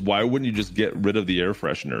question is, why wouldn't you just get rid of the air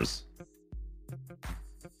fresheners?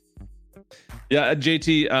 Yeah,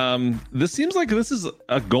 JT, this seems like this is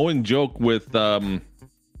a going joke with the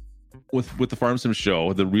Farm Sim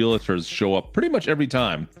show. The realtors show up pretty much every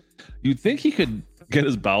time. You'd think he could get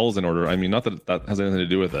his bowels in order. I mean, not that has anything to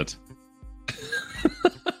do with it.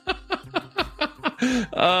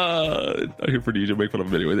 I'm here for DJ, make fun of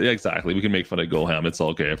him anyway. Yeah, exactly. We can make fun of Goham. It's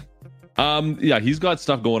okay. Yeah, he's got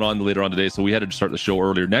stuff going on later on today, so we had to start the show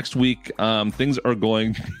earlier. Next week, things are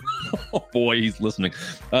going. Oh boy, he's listening.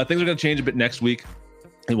 Things are going to change a bit next week.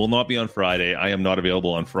 It will not be on Friday. I am not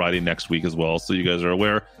available on Friday next week as well, so you guys are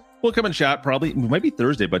aware. We'll come and chat. Probably it might be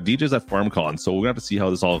Thursday, but DJ's at FarmCon, so we're gonna have to see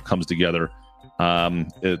how this all comes together.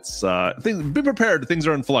 It's be prepared. Things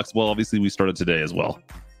are in flux. Well, obviously we started today as well.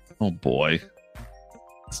 Oh boy,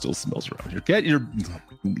 it still smells around here.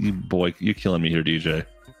 Boy, you're killing me here, DJ.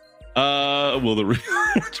 Will the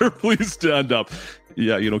realtor please stand up?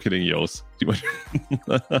 Yeah, no kidding, Yos.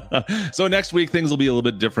 So next week things will be a little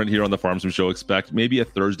bit different here on the Farm Sim Show. Expect maybe a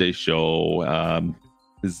Thursday show.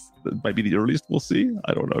 Might be the earliest. We'll see.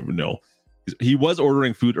 I don't even know. He was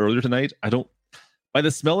ordering food earlier tonight. By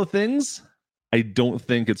the smell of things, I don't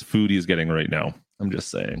think it's food he's getting right now. I'm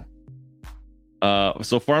just saying.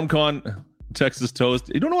 So FarmCon, Texas Toast.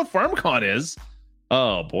 You don't know what FarmCon is?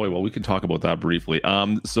 Oh boy, well, we can talk about that briefly.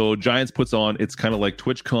 So Giants puts on, it's kind of like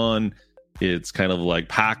TwitchCon, it's kind of like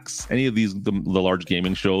PAX, any of these, the large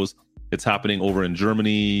gaming shows. It's happening over in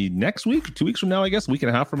Germany next week, 2 weeks from now, I guess, a week and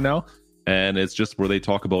a half from now. And it's just where they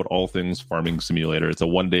talk about all things Farming Simulator. It's a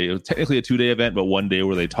 1 day, technically a 2-day event, but 1 day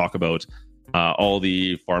where they talk about all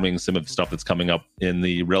the farming sim stuff that's coming up in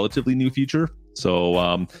the relatively new future.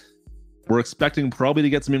 So we're expecting probably to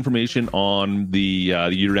get some information on the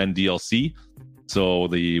year-end DLC. So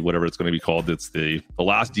the whatever it's going to be called, it's the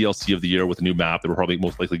last DLC of the year with a new map that we're probably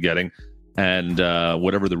most likely getting, and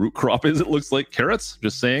whatever the root crop is, it looks like carrots.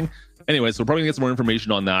 Just saying. Anyway, so we're probably gonna get some more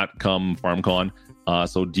information on that come FarmCon.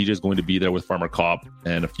 So DJ is going to be there with Farmer Cop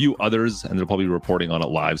and a few others, and they'll probably be reporting on it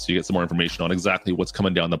live. So you get some more information on exactly what's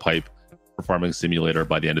coming down the pipe for Farming Simulator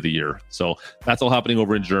by the end of the year. So that's all happening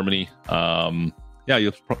over in Germany. Yeah,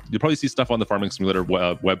 you'll probably see stuff on the Farming Simulator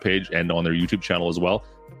webpage and on their YouTube channel as well.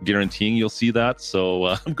 Guaranteeing you'll see that.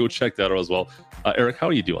 So go check that out as well. Eric, how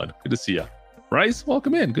are you doing? Good to see you. Bryce,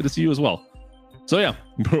 welcome in. Good to see you as well. So yeah,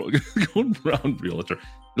 going around Realtor.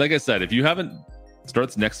 Like I said, if you haven't,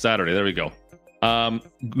 starts next Saturday. There we go.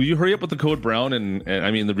 Will you hurry up with the code Brown and I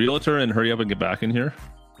mean the Realtor and hurry up and get back in here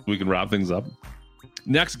so we can wrap things up.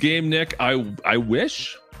 Next game, Nick. I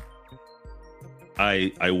wish,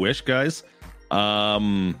 guys.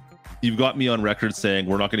 You've got me on record saying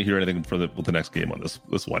we're not going to hear anything for the next game on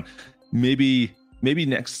this one. Maybe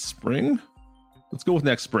next spring. Let's go with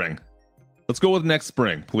next spring.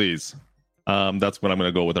 Please. That's when I'm going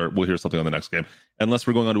to go with we'll hear something on the next game. Unless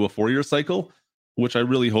we're going on to a 4-year cycle, which I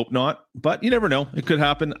really hope not. But you never know. It could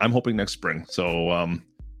happen. I'm hoping next spring. So I'm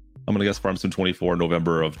going to guess Farm Sim 24,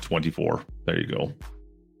 November of 24. There you go.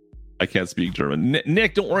 I can't speak German.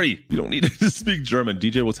 Nick, don't worry. You don't need to speak German.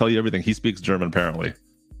 DJ will tell you everything. He speaks German, apparently.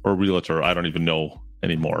 Or Realtor. I don't even know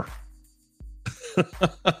anymore.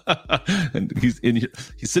 And he's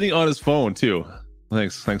sitting on his phone, too.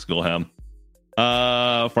 Thanks, Gulham.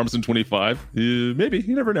 Farm Sim 25. Maybe.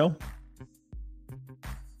 You never know.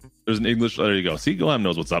 There's an English. There you go. See, Gulham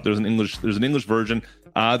knows what's up. There's an English version.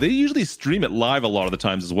 They usually stream it live a lot of the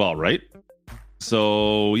times as well, right?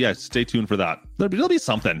 So yeah, stay tuned for that. There'll be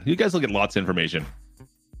something. You guys will get lots of information.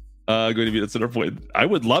 Going to be at Cedar Point. I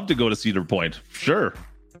would love to go to Cedar Point. Sure.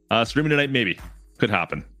 Streaming tonight, maybe. Could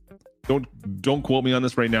happen. Don't quote me on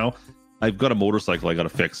this right now. I've got a motorcycle I got to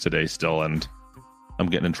fix today still, and I'm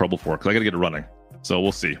getting in trouble for it because I got to get it running. So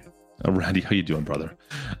we'll see. Randy, how you doing, brother?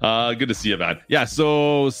 Good to see you, man. Yeah,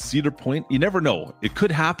 so Cedar Point, you never know. It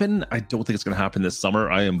could happen. I don't think it's going to happen this summer.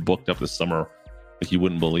 I am booked up this summer like you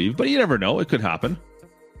wouldn't believe, but you never know. It could happen.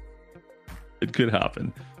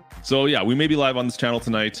 So yeah, we may be live on this channel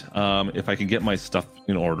tonight. If I can get my stuff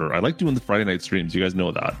in order. I like doing the Friday night streams. You guys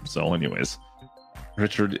know that. So anyways,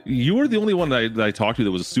 Richard, you were the only one that I talked to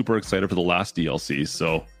that was super excited for the last DLC.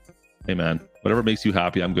 So, hey man, whatever makes you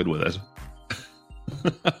happy, I'm good with it.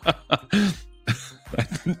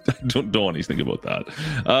 I don't want anything about that.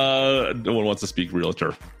 No one wants to speak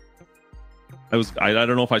Realtor. I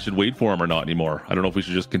don't know if I should wait for him or not anymore. I don't know if we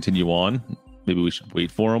should just continue on. Maybe we should wait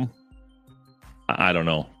for him. I don't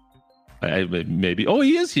know. Maybe. Oh,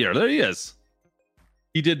 he is here. There he is.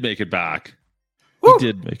 He did make it back. Woo! He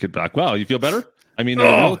did make it back. Wow, you feel better? I mean,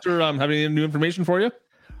 Realtor have any new information for you?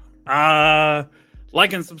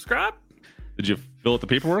 Like and subscribe. Did you fill out the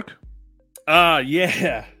paperwork?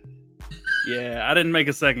 Yeah. Yeah, I didn't make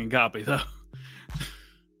a second copy though.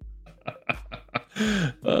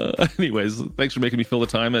 Anyways, thanks for making me fill the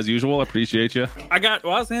time as usual. I appreciate you. I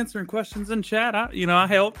was answering questions in chat. I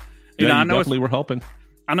help. I know definitely we're helping.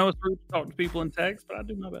 I know it's rude to talk to people in text, but I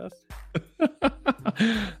do my best.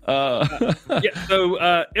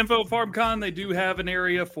 So Info FarmCon, they do have an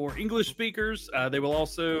area for English speakers. They will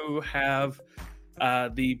also have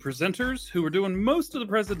the presenters who are doing most of the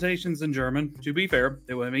presentations in German. To be fair,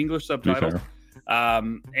 they will have English subtitles.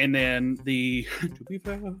 And then the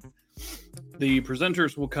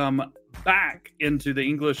presenters will come back into the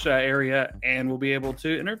English area and we'll be able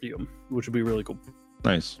to interview them, which will be really cool.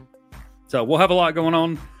 Nice. So we'll have a lot going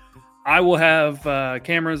on. I will have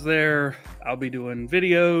cameras there. I'll be doing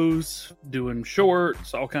videos, doing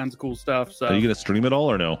shorts, all kinds of cool stuff. So are you going to stream it all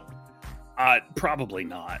or no? Probably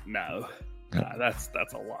not. No, that's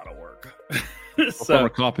a lot of work. Farmer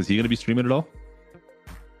Cop, is he going to be streaming it all?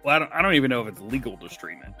 Well, I don't even know if it's legal to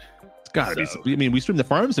stream it. It's got to be. I mean, we streamed the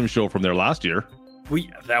Farm Sim show from there last year.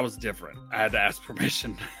 That was different. I had to ask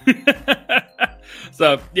permission.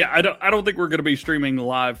 So yeah, I don't think we're going to be streaming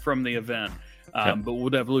live from the event, but we'll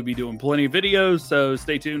definitely be doing plenty of videos. So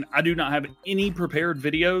stay tuned. I do not have any prepared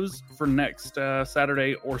videos for next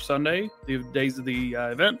Saturday or Sunday, the days of the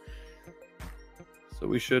event. So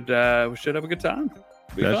we should have a good time.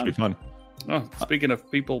 That should be fun. Oh, speaking of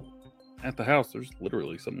people at the house, there's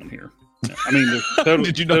literally someone here. I mean,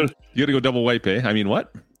 totally, did you know you got to go double wipe? I mean,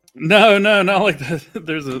 what? No, not like that.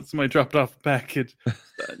 There's somebody dropped off a package.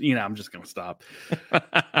 I'm just gonna stop. All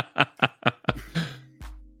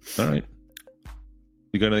right.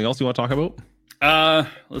 You got anything else you want to talk about?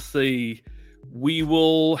 Let's see. We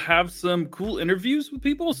will have some cool interviews with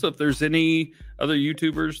people. So if there's any other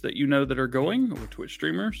YouTubers that you know that are going, or Twitch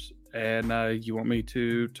streamers, and you want me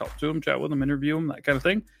to talk to them, chat with them, interview them, that kind of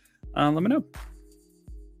thing, let me know.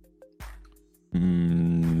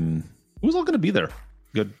 Who's all going to be there?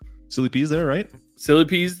 Good. Silly P's there, right? Silly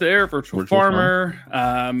P's there. Virtual Farmer.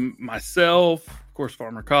 Myself, of course,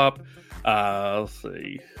 Farmer Cop. Let's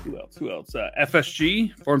see. Who else?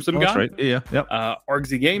 FSG, Farm Sim Guy. That's right. Yeah.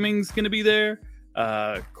 Argsy Gaming's going to be there.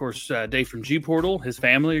 Of course, Dave from G Portal. His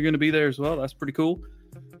family are going to be there as well. That's pretty cool.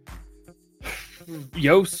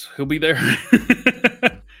 Yos, he'll be there.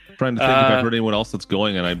 Trying to think if I've heard anyone else that's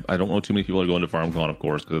going, and I don't know too many people are going to FarmCon, of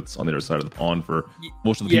course, because it's on the other side of the pond for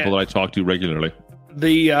most of the people that I talk to regularly.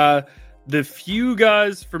 The few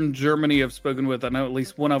guys from Germany I've spoken with, I know at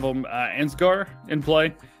least one of them, Ansgar in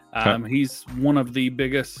play. He's one of the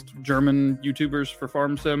biggest German YouTubers for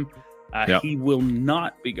Farm Sim. He will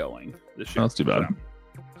not be going this year. That's too bad. So,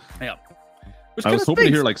 yeah. I was hoping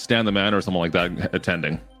to hear like Stan the Man or someone like that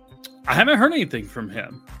attending. I haven't heard anything from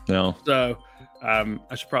him. No. So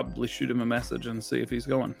I should probably shoot him a message and see if he's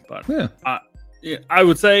going. But yeah, I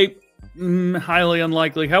would say highly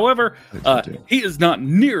unlikely. However, he is not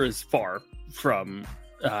near as far from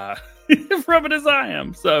from it as I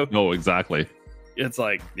am. So no, exactly. It's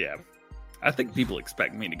like, yeah, I think people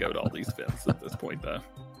expect me to go to all these events at this point, though.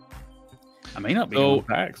 I may not be going to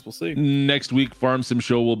PAX. We'll see. Next week, Farm Sim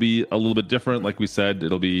Show will be a little bit different. Like we said,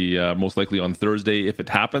 it'll be most likely on Thursday if it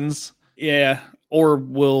happens. Yeah, or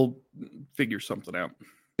we'll figure something out.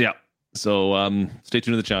 Yeah. So stay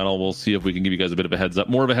tuned to the channel. We'll see if we can give you guys a bit of a heads up.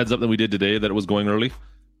 More of a heads up than we did today that it was going early.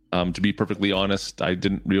 To be perfectly honest, I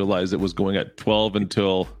didn't realize it was going at 12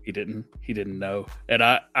 until... He didn't know. And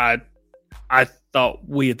I thought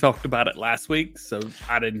we had talked about it last week, so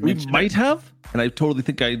I didn't mention it. We might have, and I totally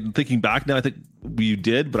think I'm thinking back now, I think we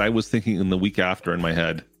did, but I was thinking in the week after in my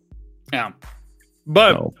head. Yeah.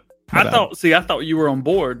 But I thought you were on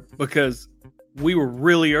board because we were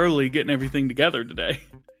really early getting everything together today.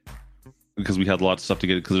 Because we had lots of stuff to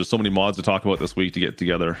get, because there's so many mods to talk about this week to get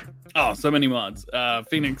together. Oh, so many mods.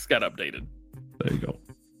 Phoenix got updated. There you go.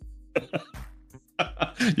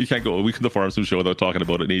 You can't go a week in the Farm Sim Show without talking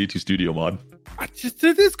about an 82 Studio mod. I just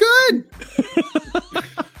said it's good.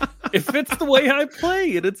 It fits the way I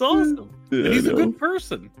play, and it's awesome. Yeah, and he's a good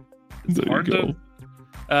person. It's there hard you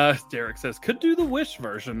to. Derek says could do the Wish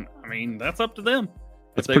version. I mean, that's up to them.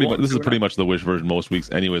 That's pretty much. This is pretty much the Wish version most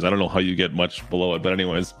weeks, anyways. I don't know how you get much below it, but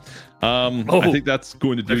anyways, I think that's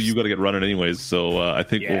going to do. You got to get running, anyways. So I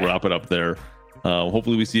think we'll wrap it up there.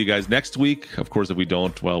 Hopefully, we see you guys next week. Of course, if we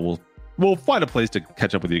don't, well, we'll find a place to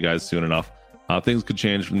catch up with you guys soon enough. Things could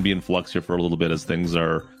change and be in flux here for a little bit as things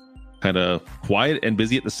are kind of quiet and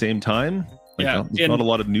busy at the same time. There's not a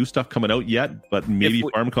lot of new stuff coming out yet, but maybe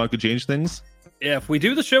FarmCon could change things. Yeah, if we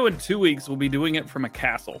do the show in 2 weeks, we'll be doing it from a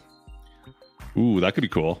castle. Ooh, that could be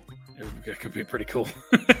cool. It could be pretty cool.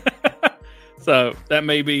 So that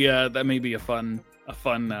may be a fun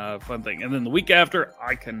thing. And then the week after,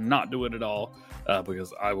 I cannot do it at all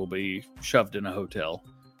because I will be shoved in a hotel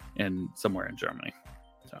somewhere in Germany.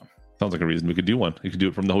 So sounds like a reason we could do one. You could do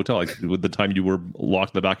it from the hotel, like with the time you were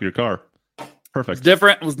locked in the back of your car. Perfect. It's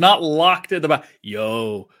different. It was not locked in the back.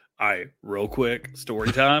 All right, real quick,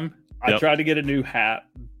 story time. I tried to get a new hat.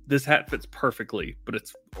 This hat fits perfectly, but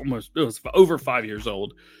it was over 5 years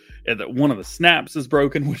old. And that one of the snaps is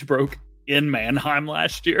broken, which broke in Mannheim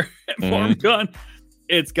last year at FarmCon.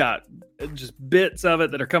 It's got just bits of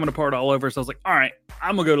it that are coming apart all over. So I was like, all right,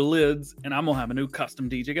 I'm going to go to Lids and I'm going to have a new custom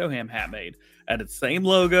DJ Go Ham hat made. And it's same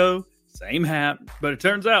logo, same hat. But it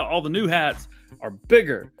turns out all the new hats are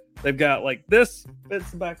bigger. They've got like this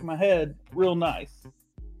fits the back of my head real nice.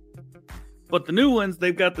 But the new ones,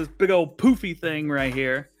 they've got this big old poofy thing right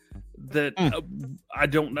here that I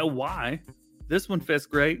don't know why. This one fits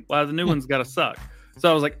great. Why the new one's got to suck. So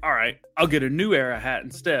I was like, all right, I'll get a New Era hat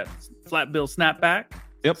instead. Flat bill snapback.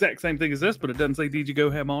 Yep. Exact same thing as this, but it doesn't say DJ Go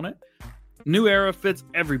Ham on it. New Era fits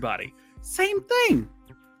everybody. Same thing.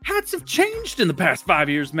 Hats have changed in the past 5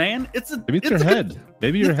 years, man. Maybe it's your head.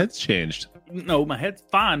 Maybe your head's changed. No, my head's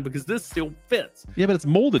fine because this still fits. Yeah, but it's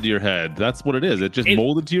molded to your head. That's what it is. It just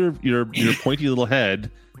molded to your pointy little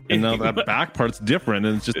head. And now that back part's different,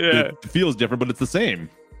 and it's just it feels different, but it's the same.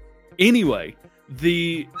 Anyway,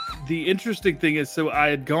 the interesting thing is, so I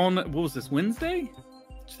had gone. What was this, Wednesday?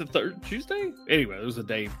 Tuesday? Anyway, it was a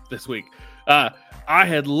day this week. I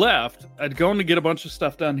had left. I'd gone to get a bunch of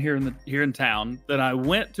stuff done here in town. Then I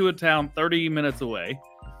went to a town 30 minutes away,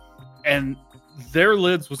 and their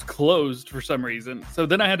Lids was closed for some reason. So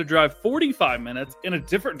then I had to drive 45 minutes in a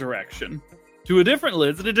different direction to a different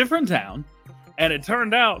Lids in a different town. And it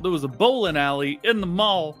turned out there was a bowling alley in the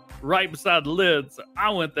mall right beside the Lids. So I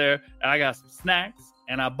went there and I got some snacks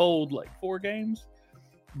and I bowled like 4 games.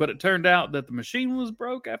 But it turned out that the machine was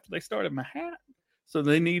broke after they started my hat. So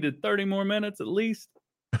they needed 30 more minutes at least.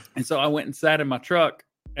 And so I went and sat in my truck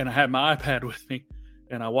and I had my iPad with me.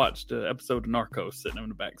 And I watched an episode of Narcos sitting in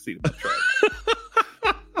the back seat of my truck.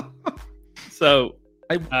 So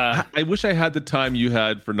I wish I had the time you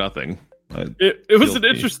had for nothing. It was an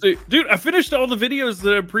interesting... Dude, I finished all the videos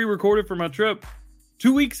that I pre-recorded for my trip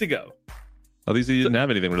 2 weeks ago. At least you didn't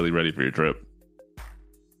have anything really ready for your trip.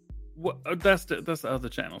 What, that's the other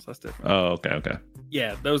channels. That's different. Oh, okay.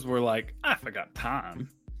 Yeah, those were like, I forgot time.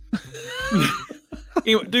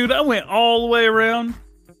 Anyway, dude, I went all the way around.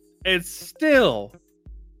 It's still...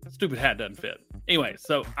 Stupid hat doesn't fit. Anyway,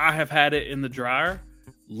 so I have had it in the dryer.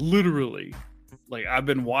 Literally. Like, I've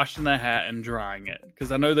been washing the hat and drying it.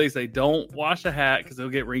 Because I know they say, don't wash a hat because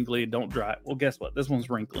it'll get wrinkly and don't dry it. Well, guess what? This one's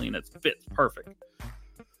wrinkly and it fits perfect.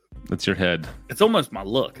 That's your head. It's almost my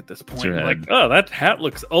look at this point. Like, oh, that hat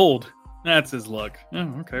looks old. That's his look.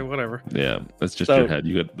 Oh, okay, whatever. Yeah, that's just your head.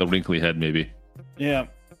 You got the wrinkly head, maybe. Yeah.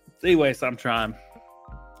 Anyways, I'm trying.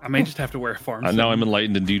 I may just have to wear a farm suit. Now I'm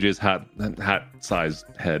enlightened in DJ's hat size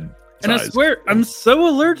head. And I swear, I'm so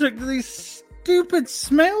allergic to these stupid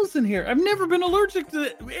smells in here. I've never been allergic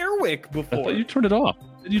to Airwick before. I thought you turned it off.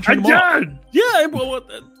 Did you turn them off? Yeah, well,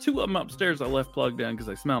 2 of them upstairs I left plugged in because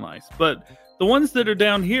they smell nice. But the ones that are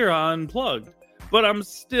down here I unplugged. But I'm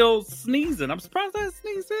still sneezing. I'm surprised I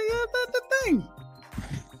sneezed. That's the thing.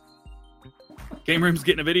 Game Room's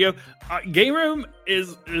getting a video. Game Room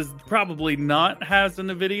is probably not having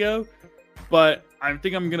a video, but I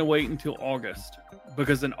think I'm going to wait until August.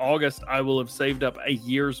 Because in August, I will have saved up a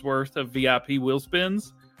year's worth of VIP wheel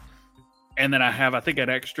spins. And then I have, I think, an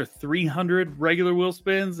extra 300 regular wheel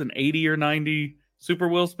spins and 80 or 90 super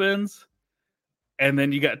wheel spins. And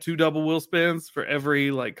then you got 2 double wheel spins for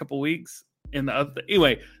every like couple weeks. In the other,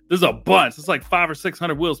 anyway, there's a bunch. It's like 500 or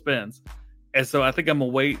 600 wheel spins. And so I think I'm going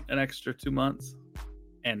to wait an extra 2 months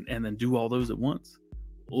and then do all those at once.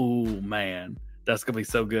 Oh, man. That's going to be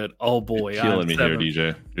so good. Oh, boy. You're killing me here,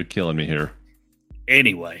 DJ. You're killing me here.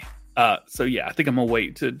 Anyway, so yeah, I think I'm gonna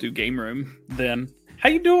wait to do Game Room then. How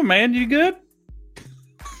you doing, man? You good?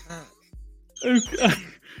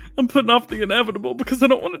 I'm putting off the inevitable because I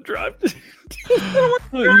don't want to drive.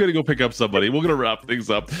 You gotta go pick up somebody. We're gonna wrap things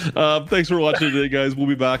up. Thanks for watching today, guys. We'll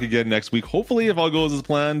be back again next week. Hopefully, if all goes as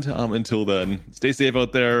planned. Until then, stay safe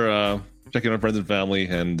out there. Check in on friends and family,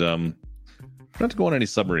 and not to go on any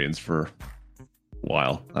submarines for a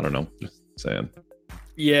while. I don't know. Just saying.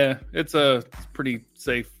 Yeah, it's a pretty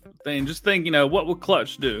safe thing. Just think, what would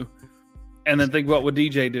Clutch do? And then think, what would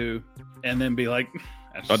DJ do? And then be like,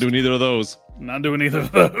 not doing either of those. Not doing either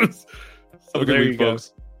of those. So have a good week,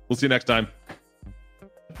 folks. We'll see you next time.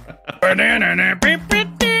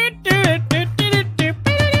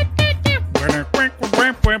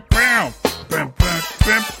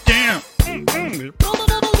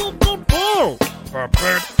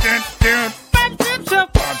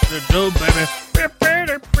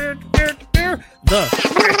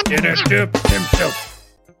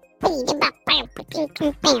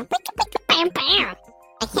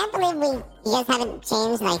 I can't believe you guys haven't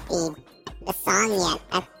changed like the song yet.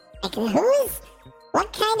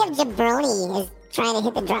 What kind of jabroni is trying to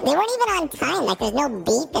hit the drum? They weren't even on time. Like there's no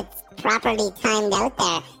beat that's properly timed out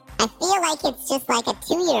there. I feel like it's just like a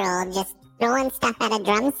 2-year-old just throwing stuff at a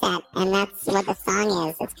drum set, and that's what the song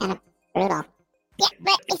is. It's kind of brutal. Yeah,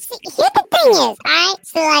 but here's the thing is, alright?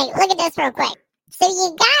 So like, look at this real quick. So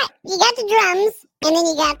you got the drums, and then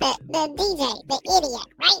you got the DJ, the idiot,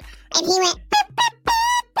 right? And he went,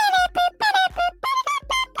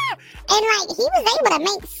 and like he was able to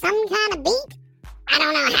make some kind of beat. I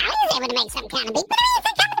don't know how he was able to make some kind of beat, but I mean,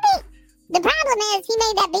 some kind of beat. The problem is he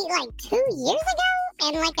made that beat like 2 years ago,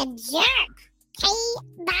 and like a jerk,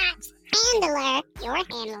 K-Bot's handler, your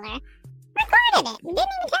handler, recorded it and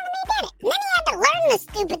didn't even tell him he did it. And then he had to learn the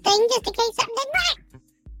stupid thing just in case something didn't right.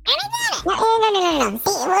 And he did it. No.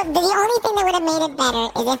 See, well, the only thing that would have made it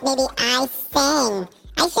better is if maybe I sang.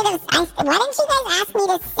 Why didn't you guys ask me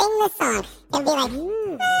to sing the song? It'd be like,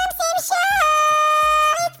 Farm Sim Show,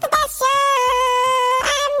 it's the best show.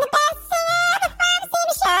 I'm the best singer of the Farm Sim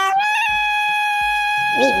Show.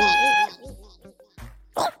 Remix.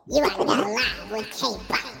 You are now live with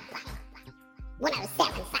K-Bot.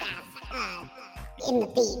 107.5 in the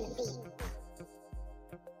feed.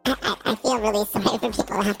 I feel really sorry for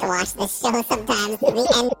people who have to watch this show sometimes. The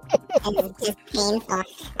end is just painful.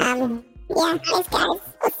 Yeah, thanks guys.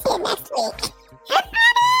 We'll see you next week. Yeah,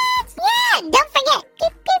 don't forget.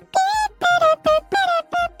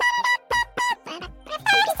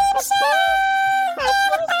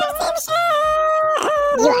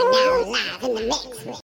 You are now live in the mix with